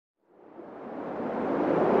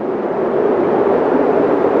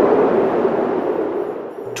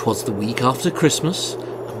'Twas the week after Christmas,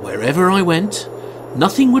 and wherever I went,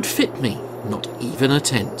 nothing would fit me, not even a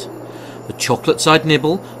tent. The chocolates I'd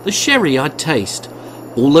nibble, the sherry I'd taste,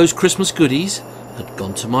 all those Christmas goodies had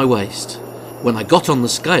gone to my waist. When I got on the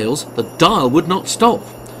scales, the dial would not stop.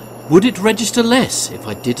 Would it register less if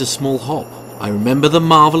I did a small hop? I remember the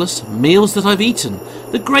marvellous meals that I've eaten,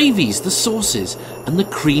 the gravies, the sauces, and the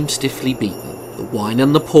cream stiffly beaten, the wine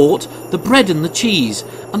and the port, the bread and the cheese,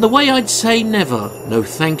 and the way I'd say never, no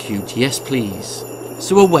thank you, yes please.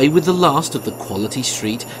 So away with the last of the quality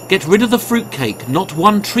street, get rid of the fruitcake, not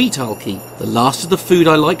one treat I'll keep. The last of the food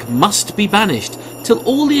I like must be banished, till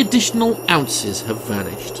all the additional ounces have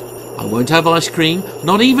vanished. I won't have ice cream,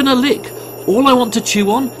 not even a lick. All I want to chew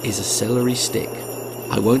on is a celery stick.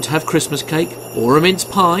 I won't have Christmas cake or a mince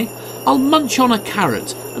pie. I'll munch on a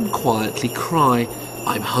carrot and quietly cry.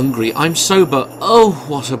 I'm hungry, I'm sober, oh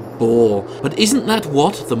what a bore. But isn't that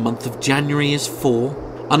what the month of January is for?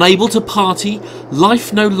 Unable to party,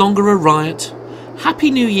 life no longer a riot. Happy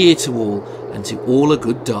New Year to all, and to all a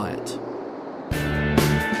good diet.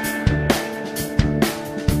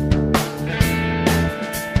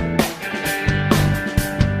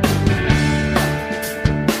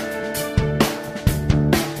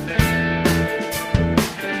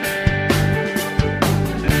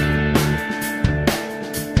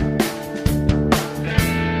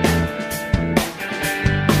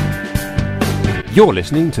 You're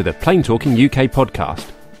listening to the Plain Talking UK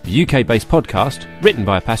podcast, the UK-based podcast written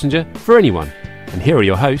by a passenger for anyone. And here are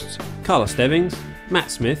your hosts, Carlos Stebbings,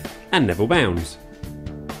 Matt Smith and Neville Bounds.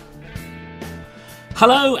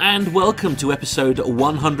 Hello and welcome to episode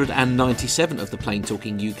 197 of the Plain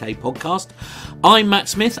Talking UK podcast. I'm Matt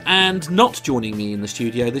Smith, and not joining me in the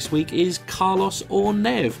studio this week is Carlos or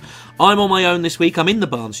Nev. I'm on my own this week. I'm in the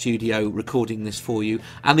barn studio recording this for you,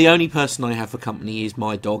 and the only person I have for company is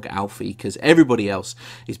my dog Alfie, because everybody else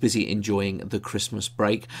is busy enjoying the Christmas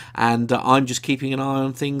break, and I'm just keeping an eye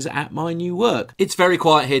on things at my new work. It's very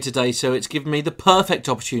quiet here today, so it's given me the perfect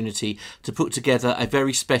opportunity to put together a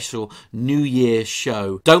very special New Year show.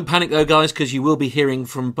 Don't panic though, guys, because you will be hearing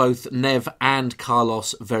from both Nev and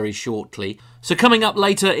Carlos very shortly. So coming up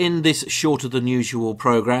later in this shorter than usual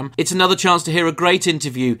programme, it's another chance to hear a great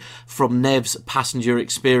interview from Nev's passenger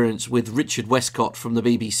experience with Richard Westcott from the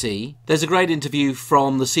BBC. There's a great interview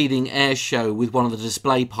from the Seeding Air Show with one of the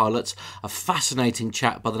display pilots, a fascinating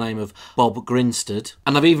chap by the name of Bob Grinstead.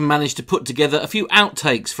 And I've even managed to put together a few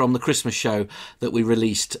outtakes from the Christmas show that we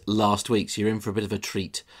released last week, so you're in for a bit of a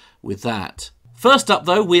treat with that. First up,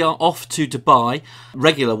 though, we are off to Dubai.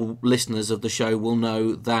 Regular listeners of the show will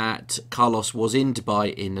know that Carlos was in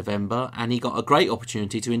Dubai in November, and he got a great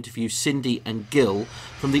opportunity to interview Cindy and Gil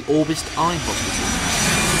from the Orbis Eye Hospital.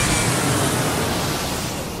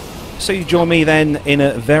 So you join me then in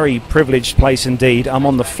a very privileged place indeed. I'm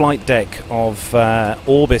on the flight deck of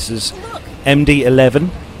Orbis's MD-11,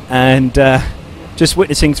 and just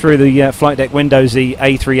witnessing through the flight deck windows the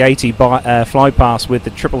A380 fly past with the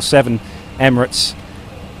 777 Emirates,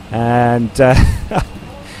 and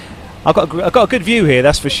I've got a good view here.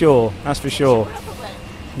 That's for sure.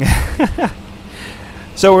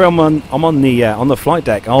 So I'm on the flight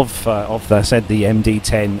deck of the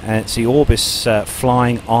MD-10, and it's the Orbis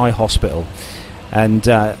Flying Eye Hospital, and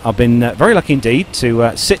I've been very lucky indeed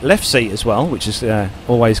to sit left seat as well, which is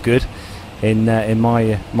always good in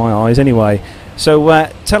my eyes anyway. So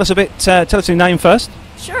tell us your name first.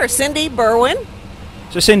 Sure, Cindy Berwin.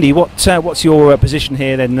 So Cindy, what's your position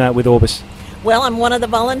here then with Orbis? Well, I'm one of the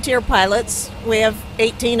volunteer pilots. We have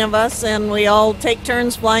 18 of us, and we all take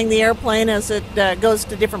turns flying the airplane as it goes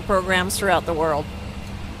to different programs throughout the world.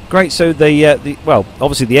 Great. So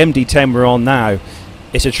obviously the MD-10 we're on now,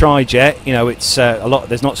 it's a tri-jet. You know, it's a lot.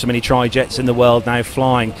 There's not so many tri-jets in the world now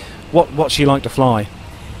flying. What's she like to fly?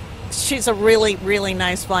 She's a really, really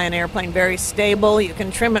nice flying airplane, very stable. You can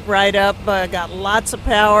trim it right up, got lots of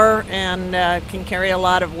power, and can carry a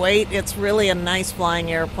lot of weight. It's really a nice flying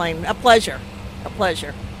airplane. A pleasure.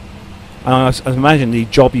 I imagine the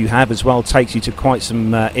job you have as well takes you to quite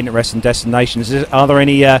some interesting destinations. Are there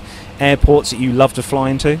any airports that you love to fly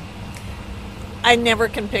into? I never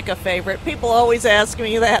can pick a favorite. People always ask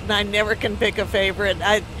me that, and I never can pick a favorite.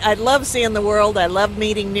 I love seeing the world. I love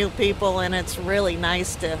meeting new people, and it's really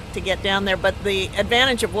nice to get down there. But the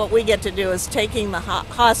advantage of what we get to do is taking the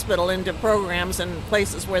hospital into programs and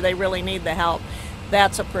places where they really need the help.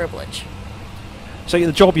 That's a privilege. So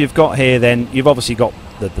the job you've got here, then, you've obviously got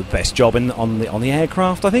the best job on the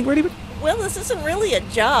aircraft, I think, really. Well, this isn't really a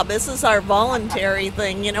job. This is our voluntary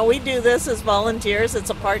thing. You know, we do this as volunteers.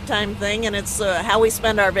 It's a part-time thing, and it's how we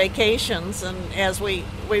spend our vacations. And as we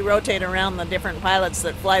rotate around the different pilots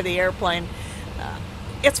that fly the airplane,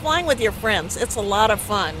 it's flying with your friends. It's a lot of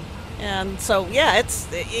fun. And so, yeah,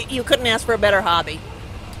 you couldn't ask for a better hobby.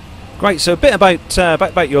 Great. So a bit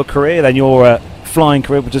about your career, then your flying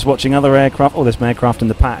career. We're just watching other aircraft. Oh, there's some aircraft in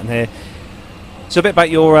the pattern here. So a bit about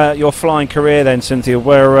your flying career, then, Cynthia.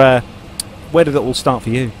 Where did it all start for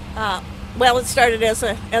you? Well, it started as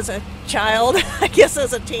a child, I guess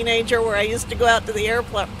as a teenager, where I used to go out to the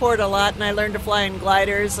airport a lot, and I learned to fly in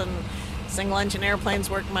gliders and single-engine airplanes,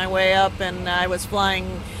 worked my way up, and I was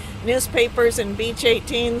flying newspapers and Beech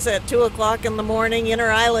 18s at 2 o'clock in the morning,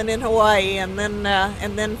 inter-island in Hawaii, and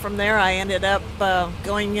then from there I ended up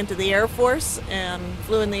going into the Air Force and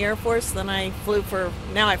flew in the Air Force. Then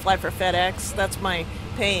now I fly for FedEx. That's my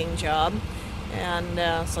paying job,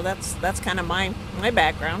 and so that's kind of my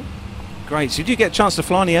background. Great. So did you get a chance to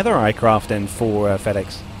fly any other aircraft then for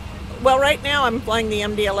FedEx? Well, right now I'm flying the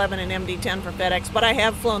MD-11 and MD-10 for FedEx, but I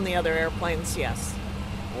have flown the other airplanes, yes.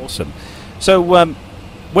 Awesome. So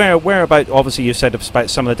where about, obviously you said about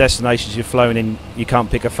some of the destinations you've flown in, you can't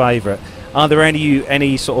pick a favourite. Are there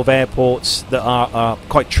any sort of airports that are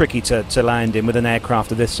quite tricky to land in with an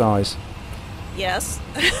aircraft of this size? Yes.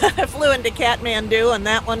 I flew into Kathmandu, and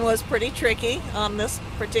that one was pretty tricky on this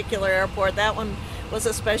particular airport. That one was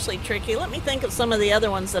especially tricky. Let me think of some of the other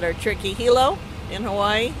ones that are tricky. Hilo in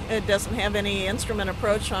Hawaii, it doesn't have any instrument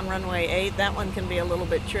approach on runway 8. That one can be a little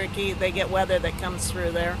bit tricky. They get weather that comes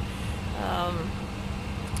through there.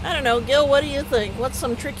 I don't know, Gil, what do you think? What's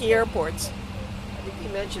some tricky airports? I think you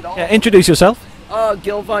mentioned all. Yeah, introduce yourself.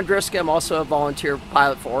 Gil Von Driska. I'm also a volunteer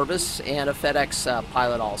pilot for Orbis and a FedEx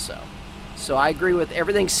pilot also. So I agree with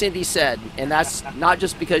everything Cindy said, and that's not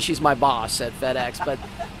just because she's my boss at FedEx, but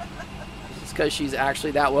it's because she's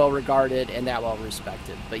actually that well regarded and that well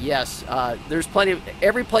respected. But yes, there's plenty of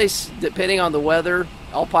every place, depending on the weather.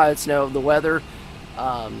 All pilots know the weather.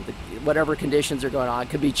 Whatever conditions are going on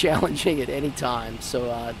could be challenging at any time.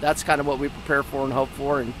 So that's kind of what we prepare for and hope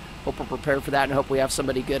for, and hope we're prepared for that, and hope we have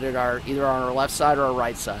somebody good at either on our left side or our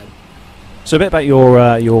right side. So a bit about your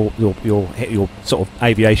sort of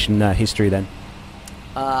aviation history then.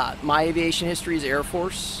 My aviation history is Air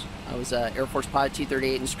Force. I was an Air Force pilot,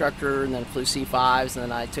 T-38 instructor, and then flew C-5s, and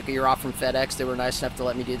then I took a year off from FedEx. They were nice enough to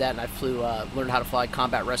let me do that, and I learned how to fly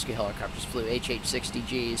combat rescue helicopters, flew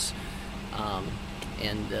HH-60Gs,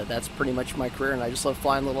 and that's pretty much my career, and I just love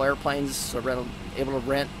flying little airplanes. So able to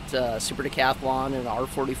rent Super Decathlon and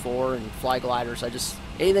R-44 and fly gliders.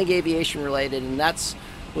 Anything aviation related, and that's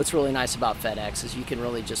what's really nice about FedEx is you can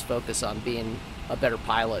really just focus on being a better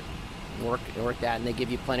pilot and work that, and they give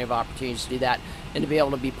you plenty of opportunities to do that, and to be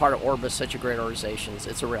able to be part of Orbis, such a great organization,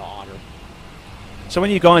 it's a real honor. So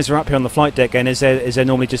when you guys are up here on the flight deck, and is there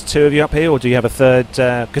normally just two of you up here, or do you have a third?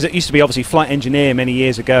 Because it used to be obviously flight engineer many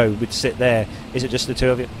years ago would sit there. Is it just the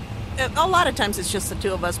two of you? A lot of times it's just the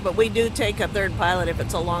two of us, but we do take a third pilot if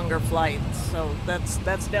it's a longer flight. So that's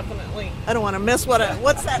definitely. I don't want to miss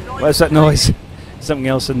what's that noise? What's that noise? Something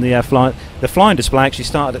else in the flight. The flying display actually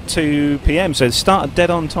started at 2 p.m. So it started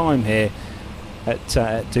dead on time here at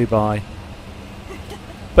Dubai.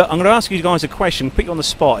 But I'm going to ask you guys a question, put you on the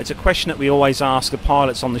spot. It's a question that we always ask the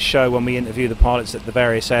pilots on the show when we interview the pilots at the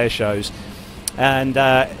various air shows. And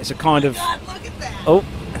it's a kind of... God, look at that. Oh.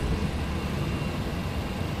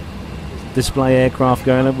 Display aircraft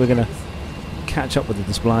going up. We're going to catch up with the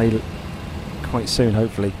display quite soon,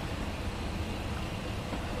 hopefully.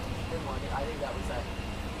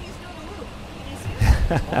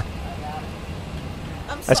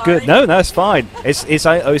 That's good. No, that's fine. It's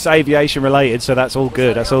aviation related, so that's all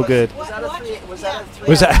good. That's all good. Was that a 380?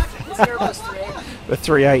 Was that Airbus 380? a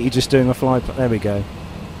 380 just doing a flight? There we go.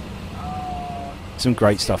 Some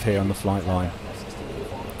great stuff here on the flight line.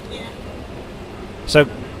 So,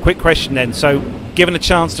 quick question then. So, given a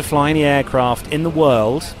chance to fly any aircraft in the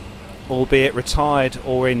world, albeit retired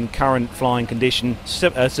or in current flying condition,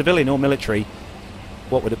 civilian or military,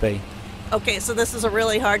 what would it be? Okay, so this is a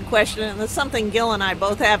really hard question, and it's something Gil and I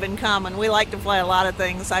both have in common. We like to fly a lot of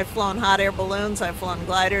things. I've flown hot air balloons, I've flown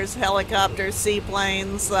gliders, helicopters,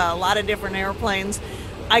 seaplanes, a lot of different airplanes.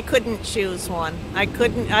 I couldn't choose one.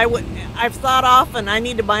 I've thought often I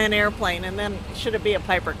need to buy an airplane, and then should it be a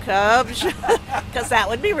Piper Cub? Because that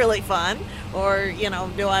would be really fun. Or,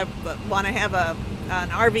 do I want to have an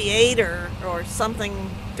RV-8 or something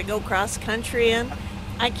to go cross country in?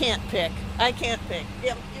 I can't pick. Yep,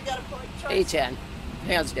 you got a point. A-10,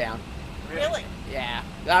 hands down. Really? Yeah,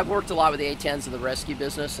 I've worked a lot with the A-10s in the rescue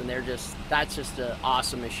business, and that's just an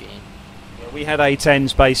awesome machine. We had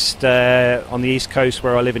A-10s based on the east coast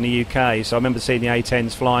where I live in the UK, so I remember seeing the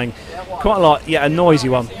A-10s flying quite a lot. Yeah, a noisy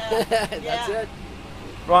one. That's it.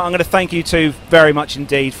 Right, I'm going to thank you two very much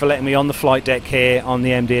indeed for letting me on the flight deck here on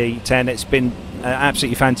the MD-10. It's been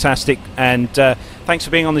Absolutely fantastic. And thanks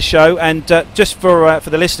for being on the show. And just for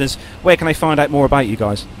the listeners, where can they find out more about you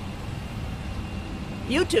guys?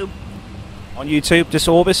 YouTube. On YouTube, just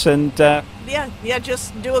Orbis and... Yeah,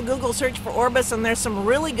 just do a Google search for Orbis, and there's some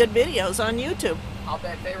really good videos on YouTube. I'll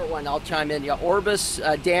bet favorite one. I'll chime in. Yeah, Orbis,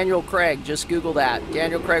 Daniel Craig. Just Google that.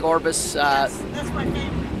 Daniel Craig Orbis. Yes, that's my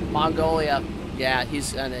favorite. Mongolia. Yeah,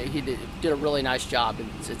 he did a really nice job.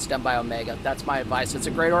 It's done by Omega. That's my advice. It's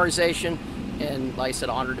a great organization, and like I said,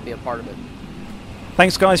 honored to be a part of it.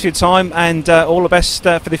 Thanks, guys, for your time, and all the best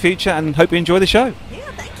for the future, and hope you enjoy the show.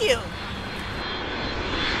 Yeah, thank you.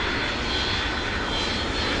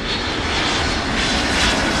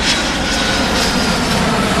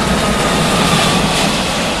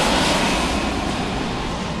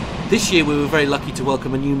 This year we were very lucky to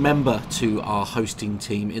welcome a new member to our hosting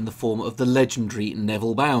team in the form of the legendary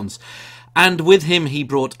Neville Bounds. And with him he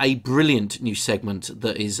brought a brilliant new segment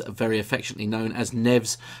that is very affectionately known as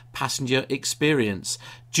Nev's Passenger Experience.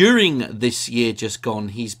 During this year just gone,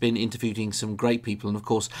 he's been interviewing some great people, and of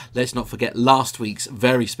course let's not forget last week's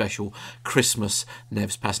very special Christmas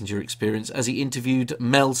Nev's Passenger Experience as he interviewed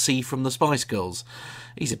Mel C from the Spice Girls.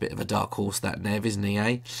 He's a bit of a dark horse, that Nev, isn't he,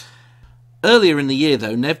 eh? Earlier in the year,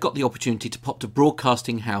 though, Nev got the opportunity to pop to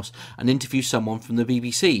Broadcasting House and interview someone from the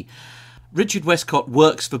BBC. Richard Westcott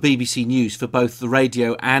works for BBC News for both the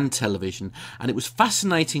radio and television, and it was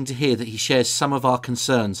fascinating to hear that he shares some of our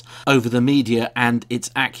concerns over the media and its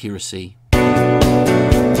accuracy.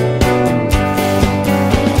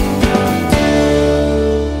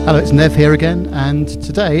 Hello, it's Nev here again, and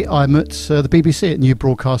today I'm at the BBC at New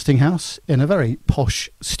Broadcasting House in a very posh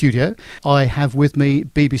studio. I have with me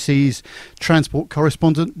BBC's transport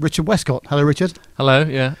correspondent Richard Westcott. Hello, Richard. Hello,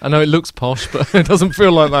 yeah. I know it looks posh, but it doesn't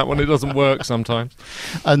feel like that when it doesn't work sometimes.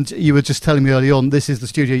 And you were just telling me early on, this is the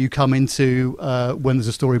studio you come into when there's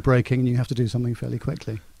a story breaking and you have to do something fairly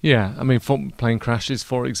quickly. Yeah, I mean, for plane crashes,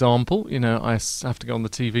 for example, you know, I have to go on the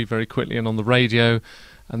TV very quickly and on the radio.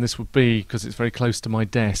 And this would be, because it's very close to my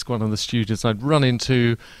desk, one of the studios I'd run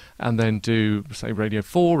into and then do, say, Radio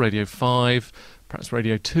 4, Radio 5, perhaps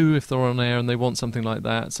Radio 2 if they're on air and they want something like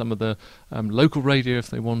that, some of the local radio if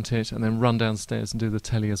they want it, and then run downstairs and do the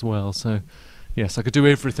telly as well. So, yes, I could do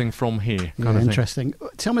everything from here. Kind of interesting.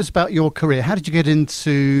 Tell me about your career. How did you get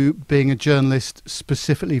into being a journalist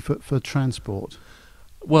specifically for transport?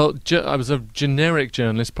 Well, I was a generic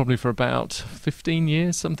journalist probably for about 15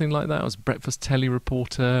 years, something like that. I was a breakfast telly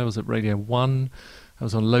reporter. I was at Radio 1. I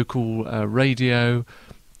was on local radio,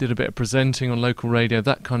 did a bit of presenting on local radio,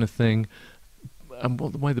 that kind of thing. And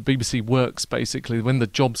the way the BBC works, basically, when the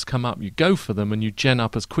jobs come up, you go for them and you gen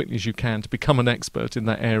up as quickly as you can to become an expert in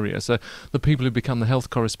that area. So the people who become the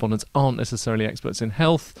health correspondents aren't necessarily experts in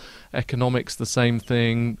health, economics, the same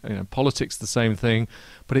thing, politics, the same thing,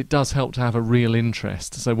 but it does help to have a real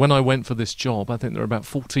interest. So when I went for this job, I think there were about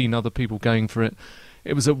 14 other people going for it.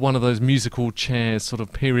 It was at one of those musical chairs sort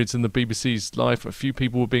of periods in the BBC's life. A few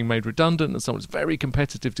people were being made redundant and so it was very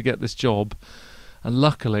competitive to get this job. And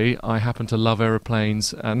luckily, I happen to love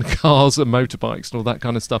aeroplanes and cars and motorbikes and all that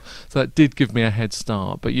kind of stuff. So that did give me a head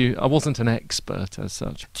start. But I wasn't an expert as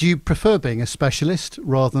such. Do you prefer being a specialist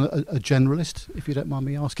rather than a generalist, if you don't mind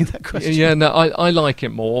me asking that question? Yeah, no, I like it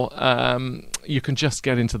more. You can just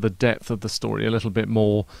get into the depth of the story a little bit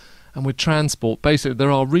more. And with transport, basically,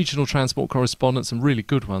 there are regional transport correspondents and really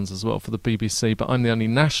good ones as well for the BBC. But I'm the only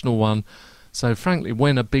national one. So frankly,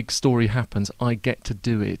 when a big story happens, I get to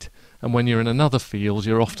do it. And when you're in another field,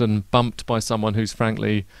 you're often bumped by someone who's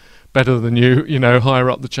frankly better than you, higher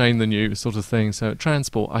up the chain than you, sort of thing. So at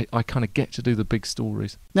transport, I kind of get to do the big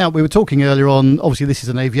stories. Now, we were talking earlier on, obviously this is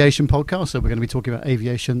an aviation podcast, so we're going to be talking about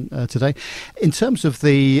aviation today. In terms of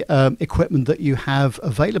the equipment that you have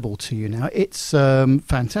available to you now, it's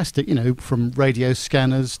fantastic, from radio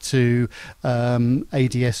scanners to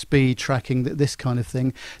ADS-B tracking, this kind of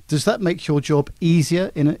thing. Does that make your job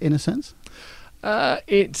easier in a sense?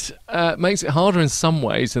 It makes it harder in some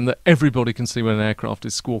ways in that everybody can see when an aircraft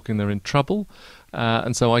is squawking they're in trouble.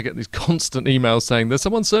 And so I get these constant emails saying there's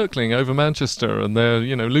someone circling over Manchester and they're,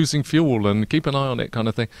 losing fuel and keep an eye on it kind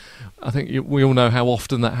of thing. I think we all know how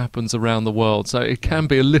often that happens around the world. So it can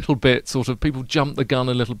be a little bit sort of people jump the gun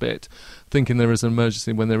a little bit thinking there is an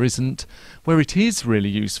emergency when there isn't. Where it is really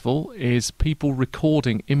useful is people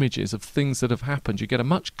recording images of things that have happened. You get a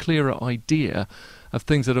much clearer idea of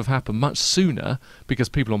things that have happened much sooner because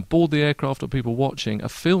people on board the aircraft or people watching are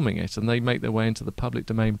filming it and they make their way into the public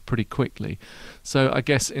domain pretty quickly. So I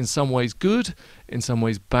guess in some ways good, in some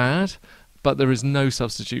ways bad, but there is no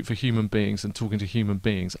substitute for human beings and talking to human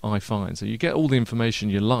beings, I find. So you get all the information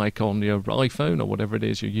you like on your iPhone or whatever it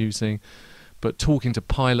is you're using, But talking to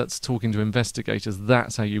pilots, talking to investigators,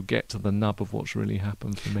 that's how you get to the nub of what's really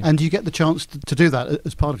happened for me. And do you get the chance to do that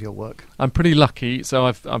as part of your work? I'm pretty lucky. So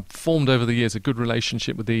I've formed over the years a good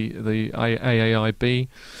relationship with the AAIB.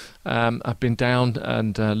 I've been down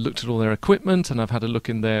and looked at all their equipment, and I've had a look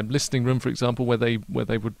in their listening room, for example, where they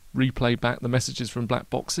would replay back the messages from black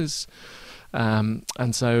boxes. And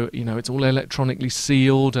so, it's all electronically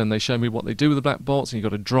sealed, and they show me what they do with the black box, and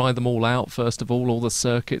you've got to dry them all out, first of all the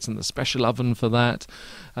circuits and the special oven for that.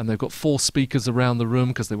 And they've got 4 speakers around the room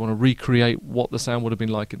because they want to recreate what the sound would have been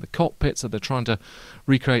like in the cockpit, so they're trying to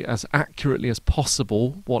recreate as accurately as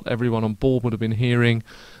possible what everyone on board would have been hearing.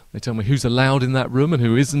 They tell me who's allowed in that room and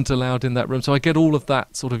who isn't allowed in that room. So I get all of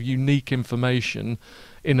that sort of unique information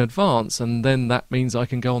in advance, and then that means I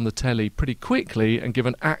can go on the telly pretty quickly and give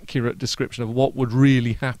an accurate description of what would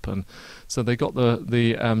really happen. So they got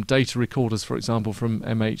the data recorders, for example, from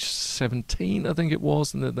MH17, I think it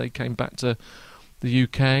was, and then they came back to the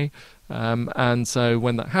UK. And so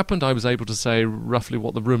when that happened, I was able to say roughly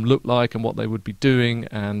what the room looked like and what they would be doing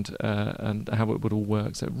and how it would all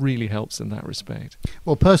work. So it really helps in that respect.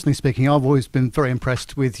 Well, personally speaking, I've always been very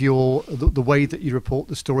impressed with the way that you report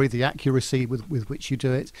the story, the accuracy with which you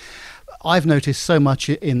do it. I've noticed so much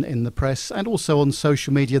in the press and also on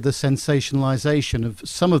social media the sensationalisation of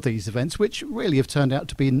some of these events, which really have turned out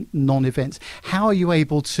to be non-events. How are you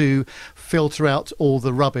able to filter out all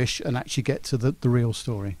the rubbish and actually get to the real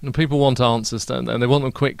story? And people want answers, don't they? And they want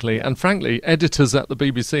them quickly. And frankly, editors at the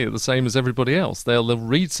BBC are the same as everybody else. They'll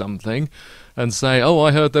read something and say, "Oh,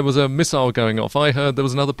 I heard there was a missile going off. I heard there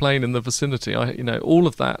was another plane in the vicinity." All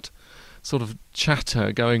of that sort of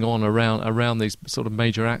chatter going on around these sort of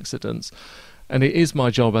major accidents. And it is my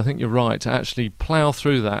job, I think you're right, to actually plough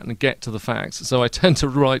through that and get to the facts. So I tend to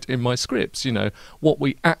write in my scripts, what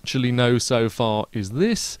we actually know so far is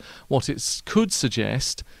this, what it could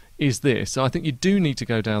suggest is this. So I think you do need to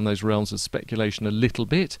go down those realms of speculation a little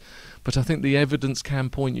bit, but I think the evidence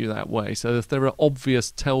can point you that way. So if there are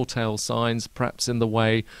obvious telltale signs, perhaps in the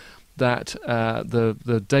way that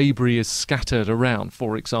the debris is scattered around,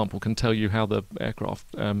 for example, can tell you how the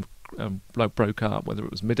aircraft broke up, whether it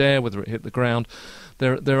was mid-air, whether it hit the ground.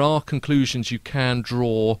 There are conclusions you can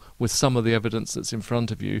draw with some of the evidence that's in front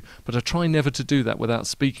of you, but I try never to do that without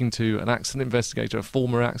speaking to an accident investigator, a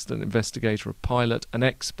former accident investigator, a pilot, an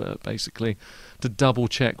expert, basically, to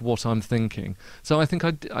double-check what I'm thinking. So I think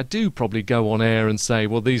I do probably go on air and say,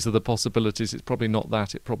 well, these are the possibilities, it's probably not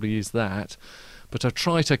that, it probably is that. But I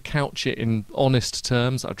try to couch it in honest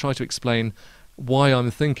terms. I try to explain why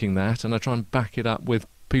I'm thinking that, and I try and back it up with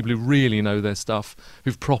people who really know their stuff,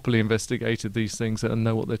 who've properly investigated these things and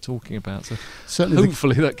know what they're talking about. So certainly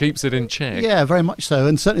hopefully that keeps it in check. Yeah, very much so.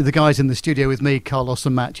 And certainly the guys in the studio with me, Carlos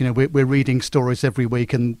and Matt, we're reading stories every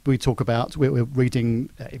week, and we talk about, we're reading,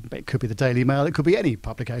 it could be the Daily Mail, it could be any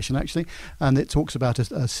publication actually, and it talks about a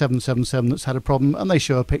 777 that's had a problem, and they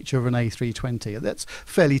show a picture of an A320. That's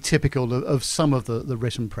fairly typical of some of the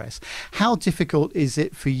written press. How difficult is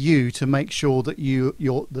it for you to make sure that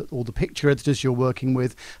that all the picture editors you're working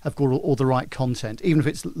with have got all the right content, even if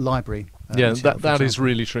it's library? That is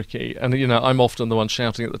really tricky, and I'm often the one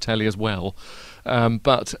shouting at the telly as well.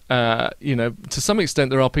 But to some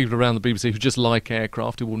extent, there are people around the BBC who just like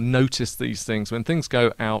aircraft, who will notice these things when things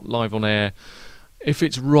go out live on air. If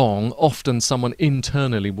it's wrong, often someone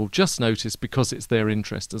internally will just notice because it's their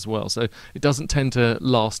interest as well. So it doesn't tend to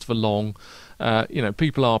last for long.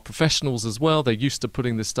 People are professionals as well. They're used to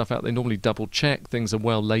putting this stuff out. They normally double check. Things are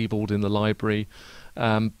well labelled in the library.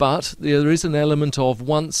 But there is an element of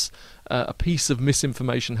once a piece of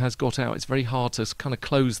misinformation has got out, it's very hard to kind of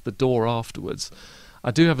close the door afterwards. I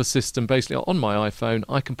do have a system basically on my iPhone.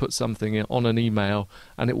 I can put something on an email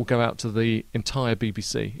and it will go out to the entire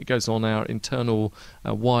BBC. It goes on our internal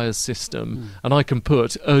wires system, and I can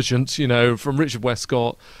put urgent, from Richard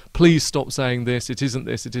Westcott, please stop saying this, it isn't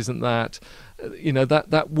that.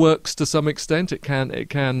 That works to some extent. It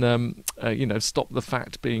can stop the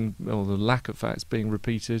fact being, or the lack of facts being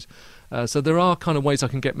repeated. So there are kind of ways I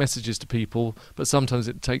can get messages to people, but sometimes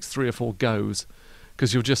it takes 3 or 4 goes.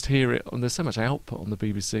 Because you'll just hear it, and there's so much output on the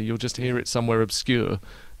BBC, you'll just hear it somewhere obscure,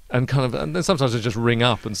 and then sometimes I just ring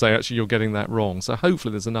up and say, actually, you're getting that wrong. So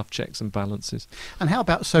hopefully there's enough checks and balances. And how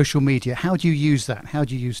about social media? How do you use that? How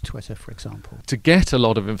do you use Twitter, for example? To get a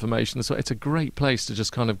lot of information, so it's a great place to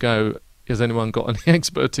just kind of go, has anyone got any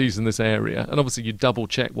expertise in this area? And obviously you double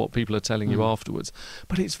check what people are telling you afterwards.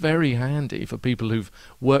 But it's very handy for people who've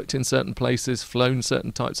worked in certain places, flown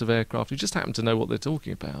certain types of aircraft, who just happen to know what they're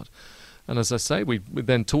talking about. And as I say, we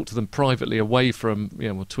then talk to them privately away from,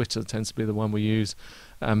 Twitter tends to be the one we use.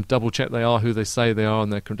 Double check they are who they say they are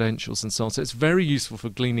and their credentials and so on. So it's very useful for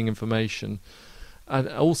gleaning information and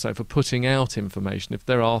also for putting out information. If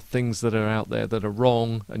there are things that are out there that are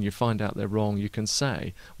wrong and you find out they're wrong, you can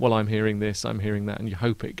say, well, I'm hearing this, I'm hearing that, and you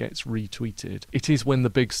hope it gets retweeted. It is when the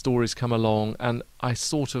big stories come along, and I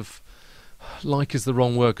sort of like is the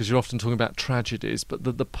wrong word because you're often talking about tragedies, but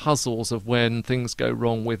the puzzles of when things go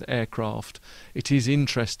wrong with aircraft, it is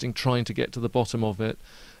interesting trying to get to the bottom of it.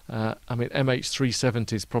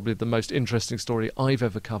 MH370 is probably the most interesting story I've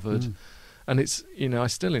ever covered. And it's, I'm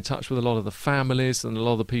still in touch with a lot of the families and a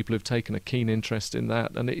lot of the people who've taken a keen interest in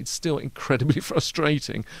that, and it's still incredibly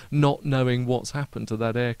frustrating not knowing what's happened to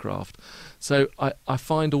that aircraft. So I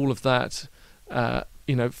find all of that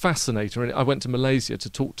fascinating. I went to Malaysia to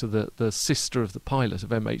talk to the sister of the pilot of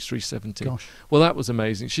MH370. Gosh. Well, that was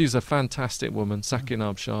amazing. She's a fantastic woman,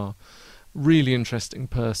 Sakinab Shah. Really interesting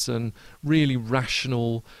person, really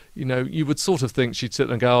rational. You would sort of think she'd sit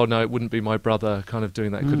there and go, oh no, it wouldn't be my brother kind of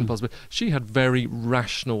doing that. It couldn't possibly. She had very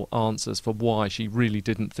rational answers for why she really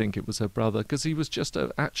didn't think it was her brother, because he was just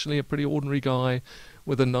actually a pretty ordinary guy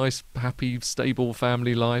with a nice, happy, stable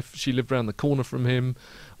family life. She lived around the corner from him.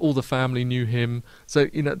 All the family knew him. So,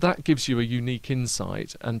 that gives you a unique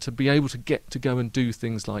insight. And to be able to get to go and do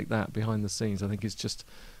things like that behind the scenes, I think is just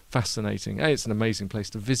fascinating. A, it's an amazing place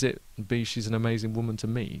to visit, and B, she's an amazing woman to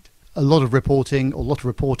meet. A lot of reporting, or a lot of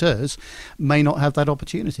reporters may not have that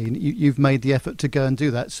opportunity. You've made the effort to go and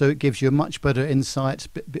do that, so it gives you a much better insight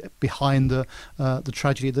behind the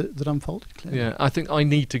tragedy that unfolded. Clearly. Yeah, I think I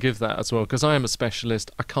need to give that as well, because I am a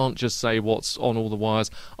specialist. I can't just say what's on all the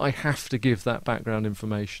wires. I have to give that background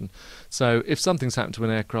information. So if something's happened to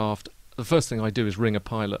an aircraft, the first thing I do is ring a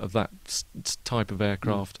pilot of that type of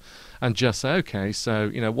aircraft and just say, okay,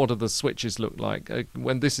 so, what do the switches look like?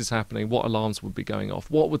 When this is happening, what alarms would be going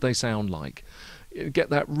off? What would they sound like? Get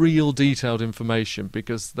that real detailed information,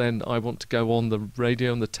 because then I want to go on the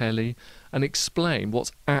radio and the telly and explain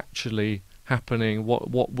what's actually happening, what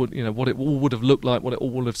it all would have looked like, what it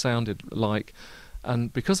all would have sounded like.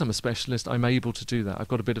 And because I'm a specialist, I'm able to do that. I've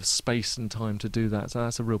got a bit of space and time to do that. So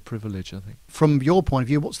that's a real privilege, I think. From your point of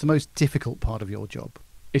view, what's the most difficult part of your job?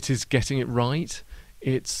 It is getting it right.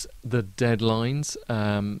 It's the deadlines.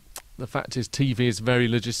 The fact is, TV is very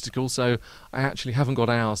logistical, so I actually haven't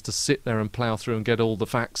got hours to sit there and plough through and get all the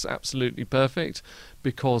facts absolutely perfect,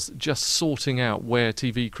 because just sorting out where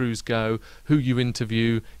TV crews go, who you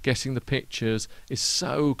interview, getting the pictures is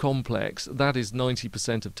so complex. That is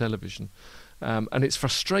 90% of television. And it's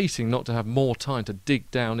frustrating not to have more time to dig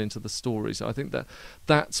down into the story. So I think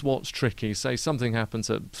that's what's tricky. Say something happens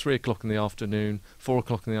at 3 o'clock in the afternoon, 4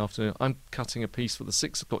 o'clock in the afternoon. I'm cutting a piece for the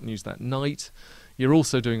 6 o'clock news that night. You're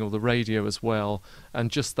also doing all the radio as well.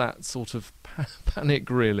 And just that sort of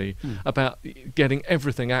panic, really, about getting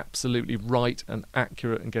everything absolutely right and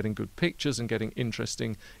accurate and getting good pictures and getting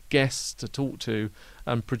interesting guests to talk to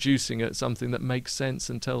and producing it something that makes sense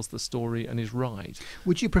and tells the story and is right.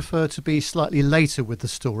 Would you prefer to be slightly later with the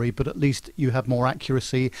story, but at least you have more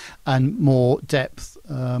accuracy and more depth,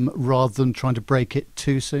 rather than trying to break it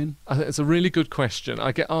too soon? I think it's a really good question.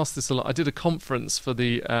 I get asked this a lot. I did a conference for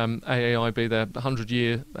the AAIB, their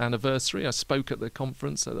 100-year anniversary. I spoke at the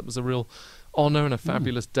conference, so that was a real honour and a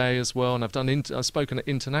fabulous day as well. And I've spoken at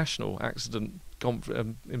international accident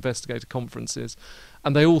investigator conferences,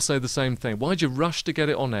 and they all say the same thing. Why'd you rush to get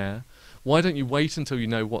it on air? Why don't you wait until you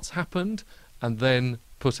know what's happened and then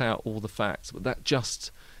put out all the facts? But that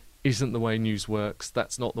just isn't the way news works.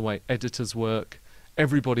 That's not the way editors work.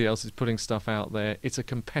 Everybody else is putting stuff out there. It's a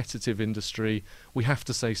competitive industry. We have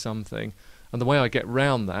to say something. And the way I get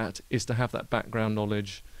round that is to have that background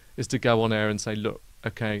knowledge, is to go on air and say, look,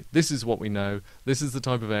 okay, this is what we know, this is the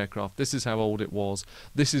type of aircraft, this is how old it was,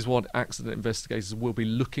 this is what accident investigators will be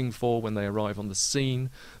looking for when they arrive on the scene,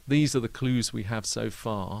 these are the clues we have so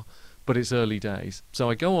far, but it's early days. So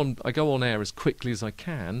I go on air as quickly as I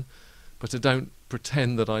can, but I don't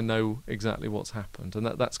pretend that I know exactly what's happened, and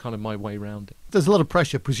that's kind of my way around it. There's a lot of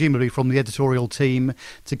pressure, presumably, from the editorial team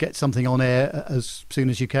to get something on air as soon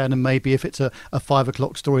as you can, and maybe if it's a 5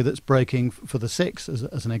 o'clock story that's breaking for the 6,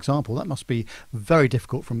 as an example, that must be very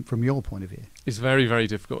difficult from your point of view. It's very, very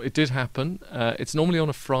difficult. It did happen. It's normally on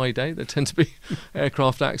a Friday. There tend to be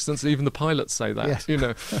aircraft accidents. Even the pilots say that. Yes. You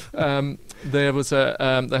know, there was they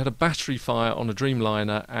had a battery fire on a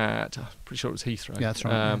Dreamliner at, I'm pretty sure it was Heathrow. Yeah, that's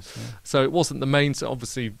right. Yes, yeah. So it wasn't the main. So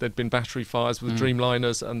obviously, there'd been battery fires with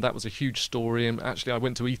Dreamliners, and that was a huge story. And actually, I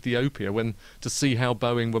went to Ethiopia to see how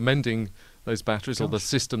Boeing were mending those batteries, or the Gosh.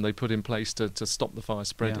 system they put in place to stop the fire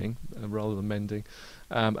spreading rather than mending.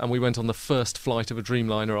 And we went on the first flight of a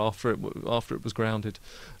Dreamliner after it was grounded.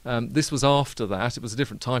 This was after that. It was a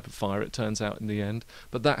different type of fire, it turns out, in the end.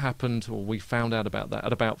 But that happened, or we found out about that,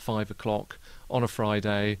 at about 5 o'clock on a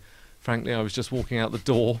Friday. Frankly, I was just walking out the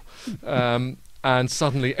door, and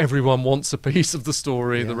suddenly everyone wants a piece of the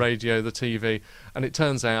story, the radio, the TV. And it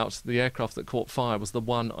turns out the aircraft that caught fire was the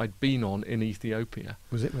one I'd been on in Ethiopia.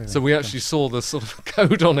 Was it really? So we actually saw the sort of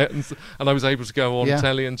code on it, and I was able to go on Yeah.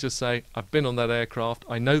 telly and just say, I've been on that aircraft.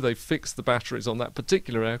 I know they fixed the batteries on that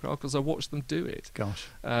particular aircraft because I watched them do it. Gosh.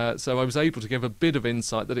 So I was able to give a bit of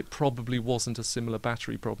insight that it probably wasn't a similar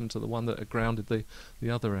battery problem to the one that had grounded the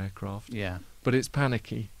other aircraft. Yeah. But it's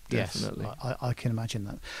panicky, definitely. Yes, I can imagine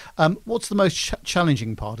that. What's the most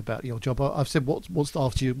challenging part about your job? I've said what's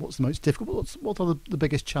after you. What's the most difficult? What are the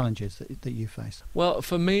biggest challenges that you face? Well,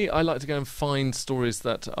 for me, I like to go and find stories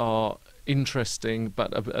that are interesting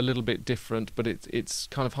but a little bit different, but it's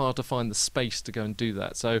kind of hard to find the space to go and do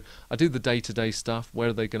that. So I do the day-to-day stuff. Where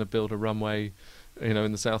are they going to build a runway,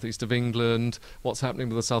 in the southeast of England? What's happening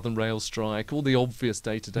with the Southern Rail strike? All the obvious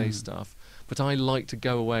day-to-day stuff. But I like to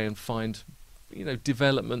go away and find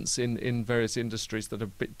developments in various industries that are a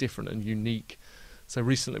bit different and unique. So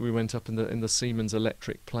recently we went up in the Siemens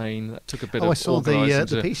electric plane. That took a bit of I saw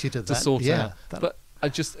the piece you did to that. sort Yeah, out. But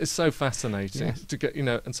it's so fascinating to get,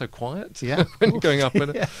 and so quiet Yeah, when you're going up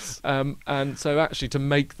in it. Yes. And so actually to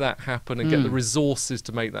make that happen and get the resources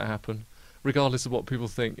to make that happen, regardless of what people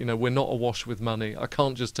think, we're not awash with money. I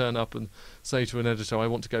can't just turn up and say to an editor, I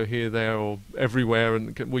want to go here, there, or everywhere,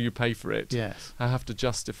 and will you pay for it? Yes. I have to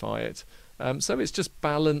justify it. So it's just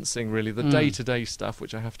balancing, really, the day-to-day stuff,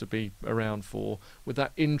 which I have to be around for, with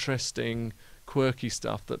that interesting, quirky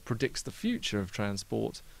stuff that predicts the future of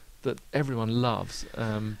transport that everyone loves.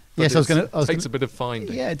 Yes, takes a bit of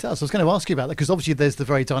finding. Yeah, it does. I was going to ask you about that because obviously there's the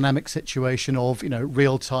very dynamic situation of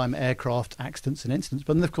real-time aircraft accidents and incidents,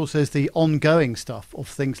 but then of course there's the ongoing stuff of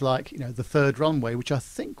things like the third runway, which I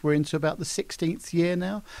think we're into about the 16th year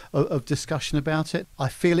now of discussion about it. I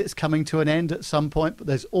feel it's coming to an end at some point, but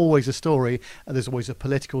there's always a story and there's always a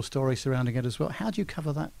political story surrounding it as well. How do you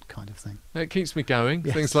cover that kind of thing? It keeps me going.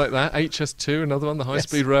 Yes. Things like that. HS2, another one, the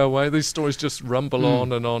high-speed railway. These stories just rumble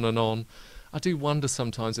on and on and on. I do wonder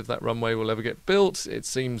sometimes if that runway will ever get built. It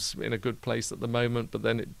seems in a good place at the moment, but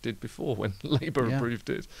then it did before when Labour approved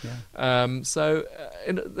it. Yeah.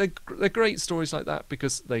 They're great stories like that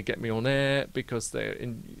because they get me on air, because they're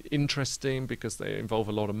interesting, because they involve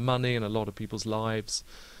a lot of money and a lot of people's lives.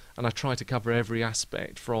 And I try to cover every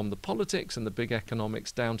aspect from the politics and the big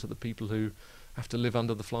economics down to the people who have to live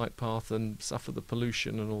under the flight path and suffer the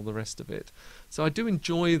pollution and all the rest of it. So I do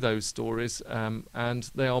enjoy those stories, and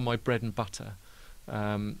they are my bread and butter.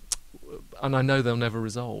 And I know they'll never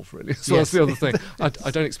resolve, really. So that's the other thing. I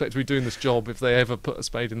don't expect to be doing this job if they ever put a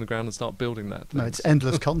spade in the ground and start building that. No, it's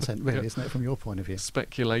endless content, really, isn't it, from your point of view?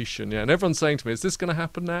 Speculation, yeah. And everyone's saying to me, is this going to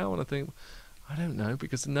happen now? And I think, I don't know,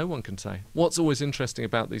 because no one can say. What's always interesting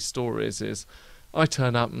about these stories is I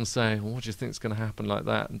turn up and say, well, what do you think is going to happen like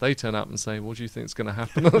that? And they turn up and say, what do you think is going to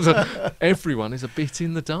happen? Everyone is a bit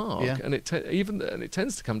in the dark. Yeah. And it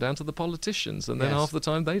tends to come down to the politicians. And then Yes. half the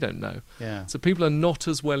time they don't know. Yeah. So people are not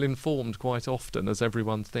as well informed quite often as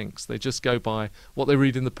everyone thinks. They just go by what they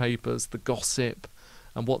read in the papers, the gossip,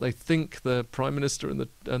 and what they think the Prime Minister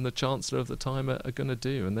and the Chancellor of the time are going to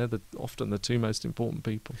do. And they're often the two most important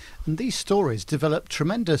people. And these stories develop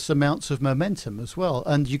tremendous amounts of momentum as well.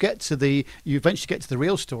 And you eventually get to the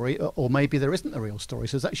real story, or maybe there isn't a real story.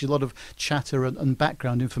 So there's actually a lot of chatter and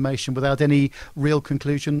background information without any real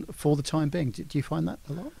conclusion for the time being. Do you find that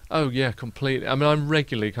a lot? Oh, yeah, completely. I mean, I'm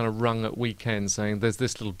regularly kind of rung at weekends saying there's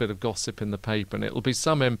this little bit of gossip in the paper, and it'll be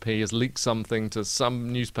some MP has leaked something to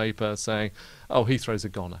some newspaper saying, oh, Heathrow's a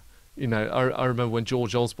goner. I remember when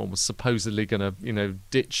George Osborne was supposedly going to,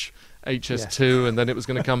 ditch HS2, and then it was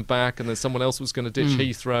going to come back, and then someone else was going to ditch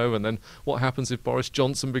Heathrow, and then what happens if Boris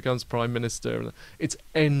Johnson becomes Prime Minister? It's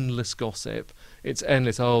endless gossip. It's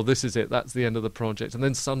endless. Oh, this is it. That's the end of the project. And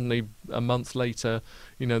then suddenly, a month later,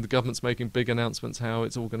 the government's making big announcements how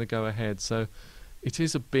it's all going to go ahead. So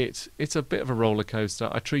it's a bit of a roller coaster.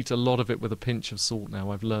 I treat a lot of it with a pinch of salt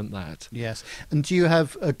now. I've learned that. Yes. And do you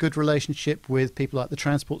have a good relationship with people like the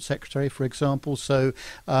Transport Secretary, for example? So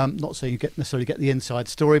not saying you necessarily get the inside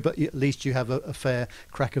story, but at least you have a fair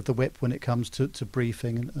crack of the whip when it comes to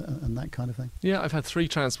briefing and that kind of thing. Yeah, I've had 3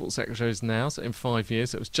 Transport Secretaries now, so in 5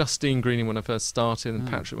 years. It was Justine Greening when I first started, and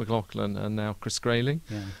Patrick McLaughlin, and now Chris Grayling.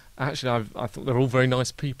 Yeah. Actually, I thought they're all very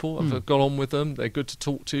nice people. I've got on with them. They're good to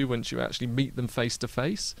talk to once you actually meet them face to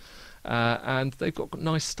face. and they've got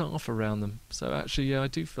nice staff around them. So actually, yeah, I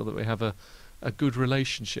do feel that we have a good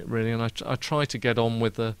relationship, really, and I try to get on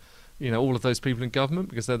with all of those people in government,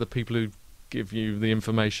 because they're the people who give you the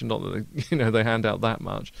information, not that they hand out that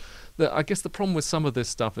much. I guess the problem with some of this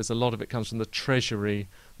stuff is a lot of it comes from the Treasury.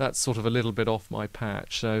 That's sort of a little bit off my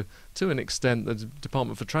patch. So to an extent, the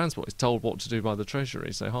Department for Transport is told what to do by the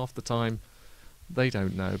Treasury. So half the time, they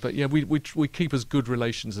don't know. But yeah, we keep as good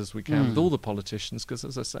relations as we can with all the politicians, because,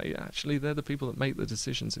 as I say, actually they're the people that make the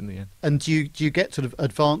decisions in the end. And do you get sort of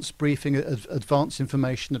advanced briefing, advanced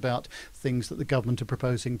information about things that the government are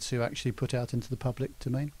proposing to actually put out into the public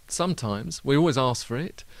domain? Sometimes. We always ask for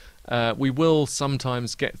it. We will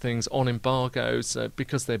sometimes get things on embargoes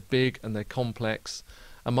because they're big and they're complex.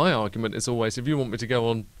 And my argument is always, if you want me to go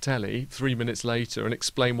on telly 3 minutes later and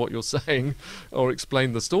explain what you're saying or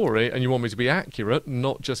explain the story, and you want me to be accurate,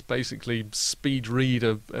 not just basically speed read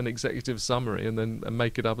an executive summary and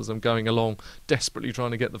make it up as I'm going along, desperately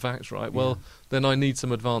trying to get the facts right, well, then I need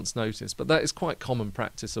some advance notice. But that is quite common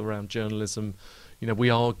practice around journalism.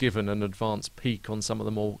 We are given an advance peek on some of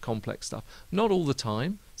the more complex stuff. Not all the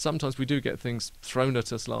time. Sometimes we do get things thrown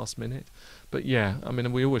at us last minute. But yeah, I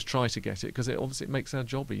mean, we always try to get it, because it makes our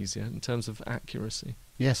job easier in terms of accuracy.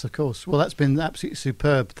 Yes, of course. Well, that's been absolutely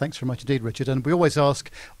superb. Thanks very much indeed, Richard. And we always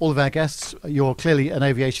ask all of our guests, you're clearly an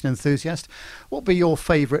aviation enthusiast, what would be your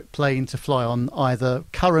favourite plane to fly on, either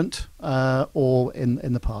current or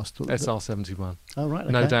in the past? SR-71. Oh, right.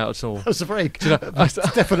 Okay. No doubt at all. That was a very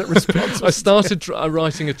definite response. I started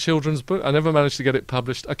writing a children's book. I never managed to get it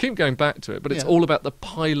published. I keep going back to it, but it's all about the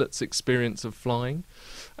pilot's experience of flying.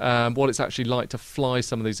 What it's actually like to fly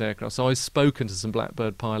some of these aircraft. So I've spoken to some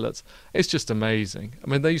Blackbird pilots. It's just amazing. I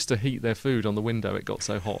mean, they used to heat their food on the window. It got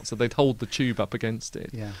so hot, so they'd hold the tube up against it.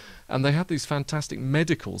 Yeah. And they had these fantastic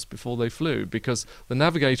medicals before they flew, because the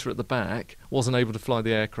navigator at the back wasn't able to fly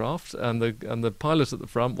the aircraft, and the pilot at the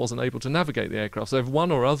front wasn't able to navigate the aircraft. So if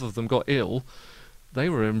one or other of them got ill, they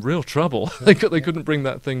were in real trouble. They couldn't bring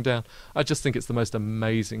that thing down. I just think it's the most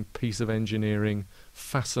amazing piece of engineering,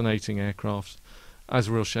 fascinating aircraft. It's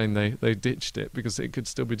a real shame they ditched it, because it could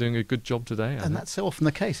still be doing a good job today. And that's so often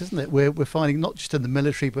the case, isn't it? We're finding, not just in the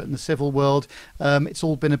military but in the civil world, it's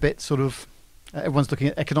all been a bit sort of, everyone's looking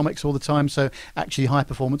at economics all the time. So actually high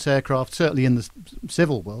performance aircraft, certainly in the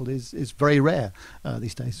civil world, is very rare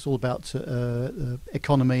these days. It's all about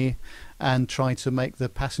economy and trying to make the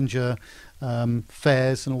passenger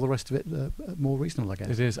fares and all the rest of it more reasonable, I guess.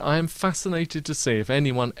 It is. I am fascinated to see if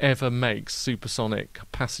anyone ever makes supersonic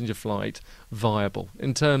passenger flight viable,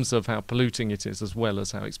 in terms of how polluting it is, as well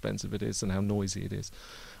as how expensive it is and how noisy it is.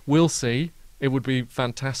 We'll see. It would be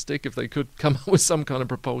fantastic if they could come up with some kind of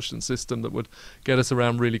propulsion system that would get us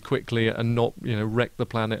around really quickly and not, wreck the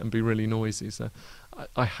planet and be really noisy. So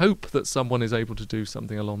I hope that someone is able to do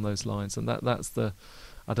something along those lines, and that's the...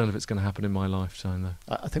 I don't know if it's going to happen in my lifetime, though.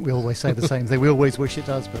 I think we always say the same thing. We always wish it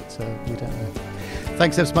does, but we don't know.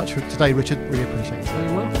 Thanks ever so much for today, Richard. Really appreciate it.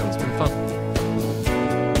 You're welcome. It's been fun.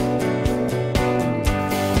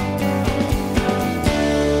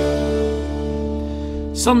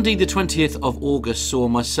 Sunday the 20th of August saw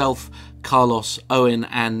myself, Carlos, Owen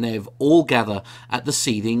and Nev all gather at the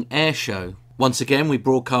Seething Air Show. Once again, we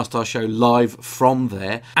broadcast our show live from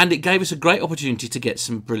there, and it gave us a great opportunity to get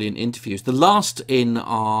some brilliant interviews. The last in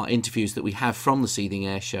our interviews that we have from the Seething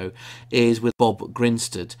Air Show is with Bob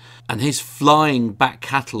Grinstead, and his flying back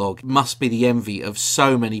catalogue must be the envy of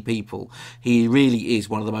so many people. He really is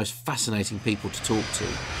one of the most fascinating people to talk to.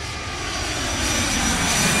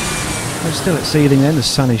 We're still at Seething then, the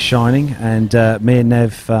sun is shining, and me and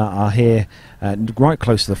Nev are here right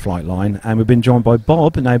close to the flight line, and we've been joined by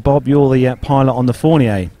Bob. Now, Bob, you're the pilot on the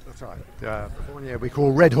Fournier. That's right. The Fournier we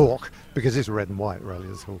call Red Hawk, because it's red and white, really.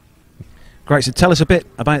 That's all. Great, so tell us a bit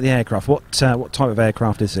about the aircraft. What type of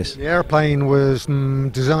aircraft is this? The airplane was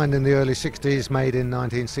designed in the early 60s, made in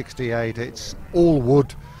 1968. It's all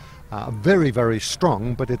wood, very, very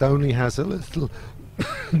strong, but it only has a little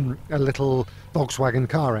Volkswagen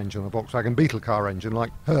car engine, a Volkswagen Beetle car engine, like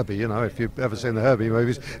Herbie, if you've ever seen the Herbie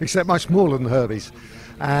movies, except much smaller than Herbie's.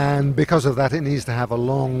 And because of that, it needs to have a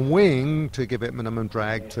long wing to give it minimum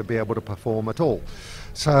drag to be able to perform at all.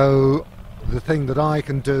 So the thing that I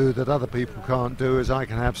can do that other people can't do is I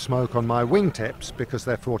can have smoke on my wingtips, because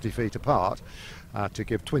they're 40 feet apart, to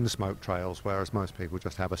give twin smoke trails, whereas most people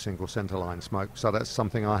just have a single centerline smoke. So that's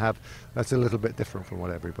something I have that's a little bit different from what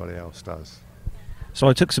everybody else does. So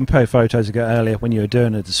I took some photos earlier when you were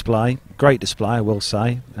doing a display. Great display, I will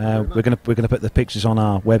say. We're going to put the pictures on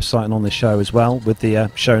our website and on the show as well, with the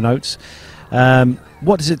show notes.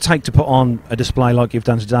 What does it take to put on a display like you've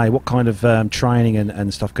done today? What kind of training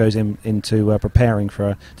and stuff goes into preparing for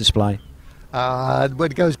a display? Well,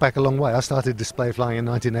 it goes back a long way. I started display flying in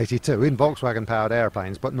 1982 in Volkswagen-powered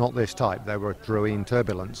airplanes, but not this type. They were Druine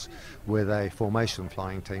Turbulence with a formation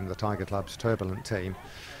flying team, the Tiger Club's Turbulent team.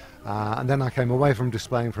 And then I came away from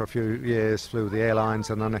displaying for a few years, flew the airlines,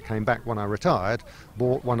 and then I came back when I retired,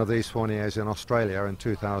 bought one of these Fourniers in Australia in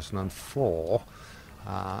 2004,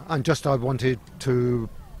 and I wanted to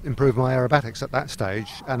improve my aerobatics at that stage,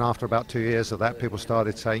 and after about 2 years of that, people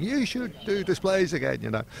started saying, you should do displays again, you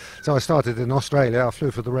know. So I started in Australia. I flew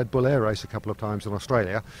for the Red Bull Air Race a couple of times in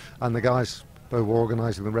Australia, and the guys who were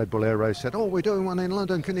organising the Red Bull Air Race said, we're doing one in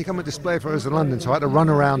London, can you come and display for us in London? So I had to run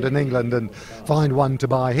around in England and find one to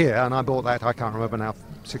buy here, and I bought that, I can't remember now,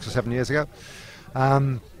 6 or 7 years ago.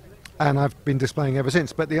 And I've been displaying ever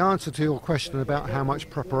since. But the answer to your question about how much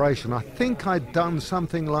preparation, I think I'd done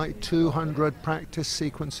something like 200 practice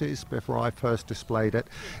sequences before I first displayed it.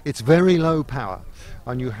 It's very low power,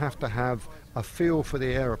 and you have to have a feel for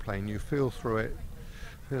the aeroplane. You feel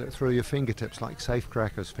it through your fingertips, like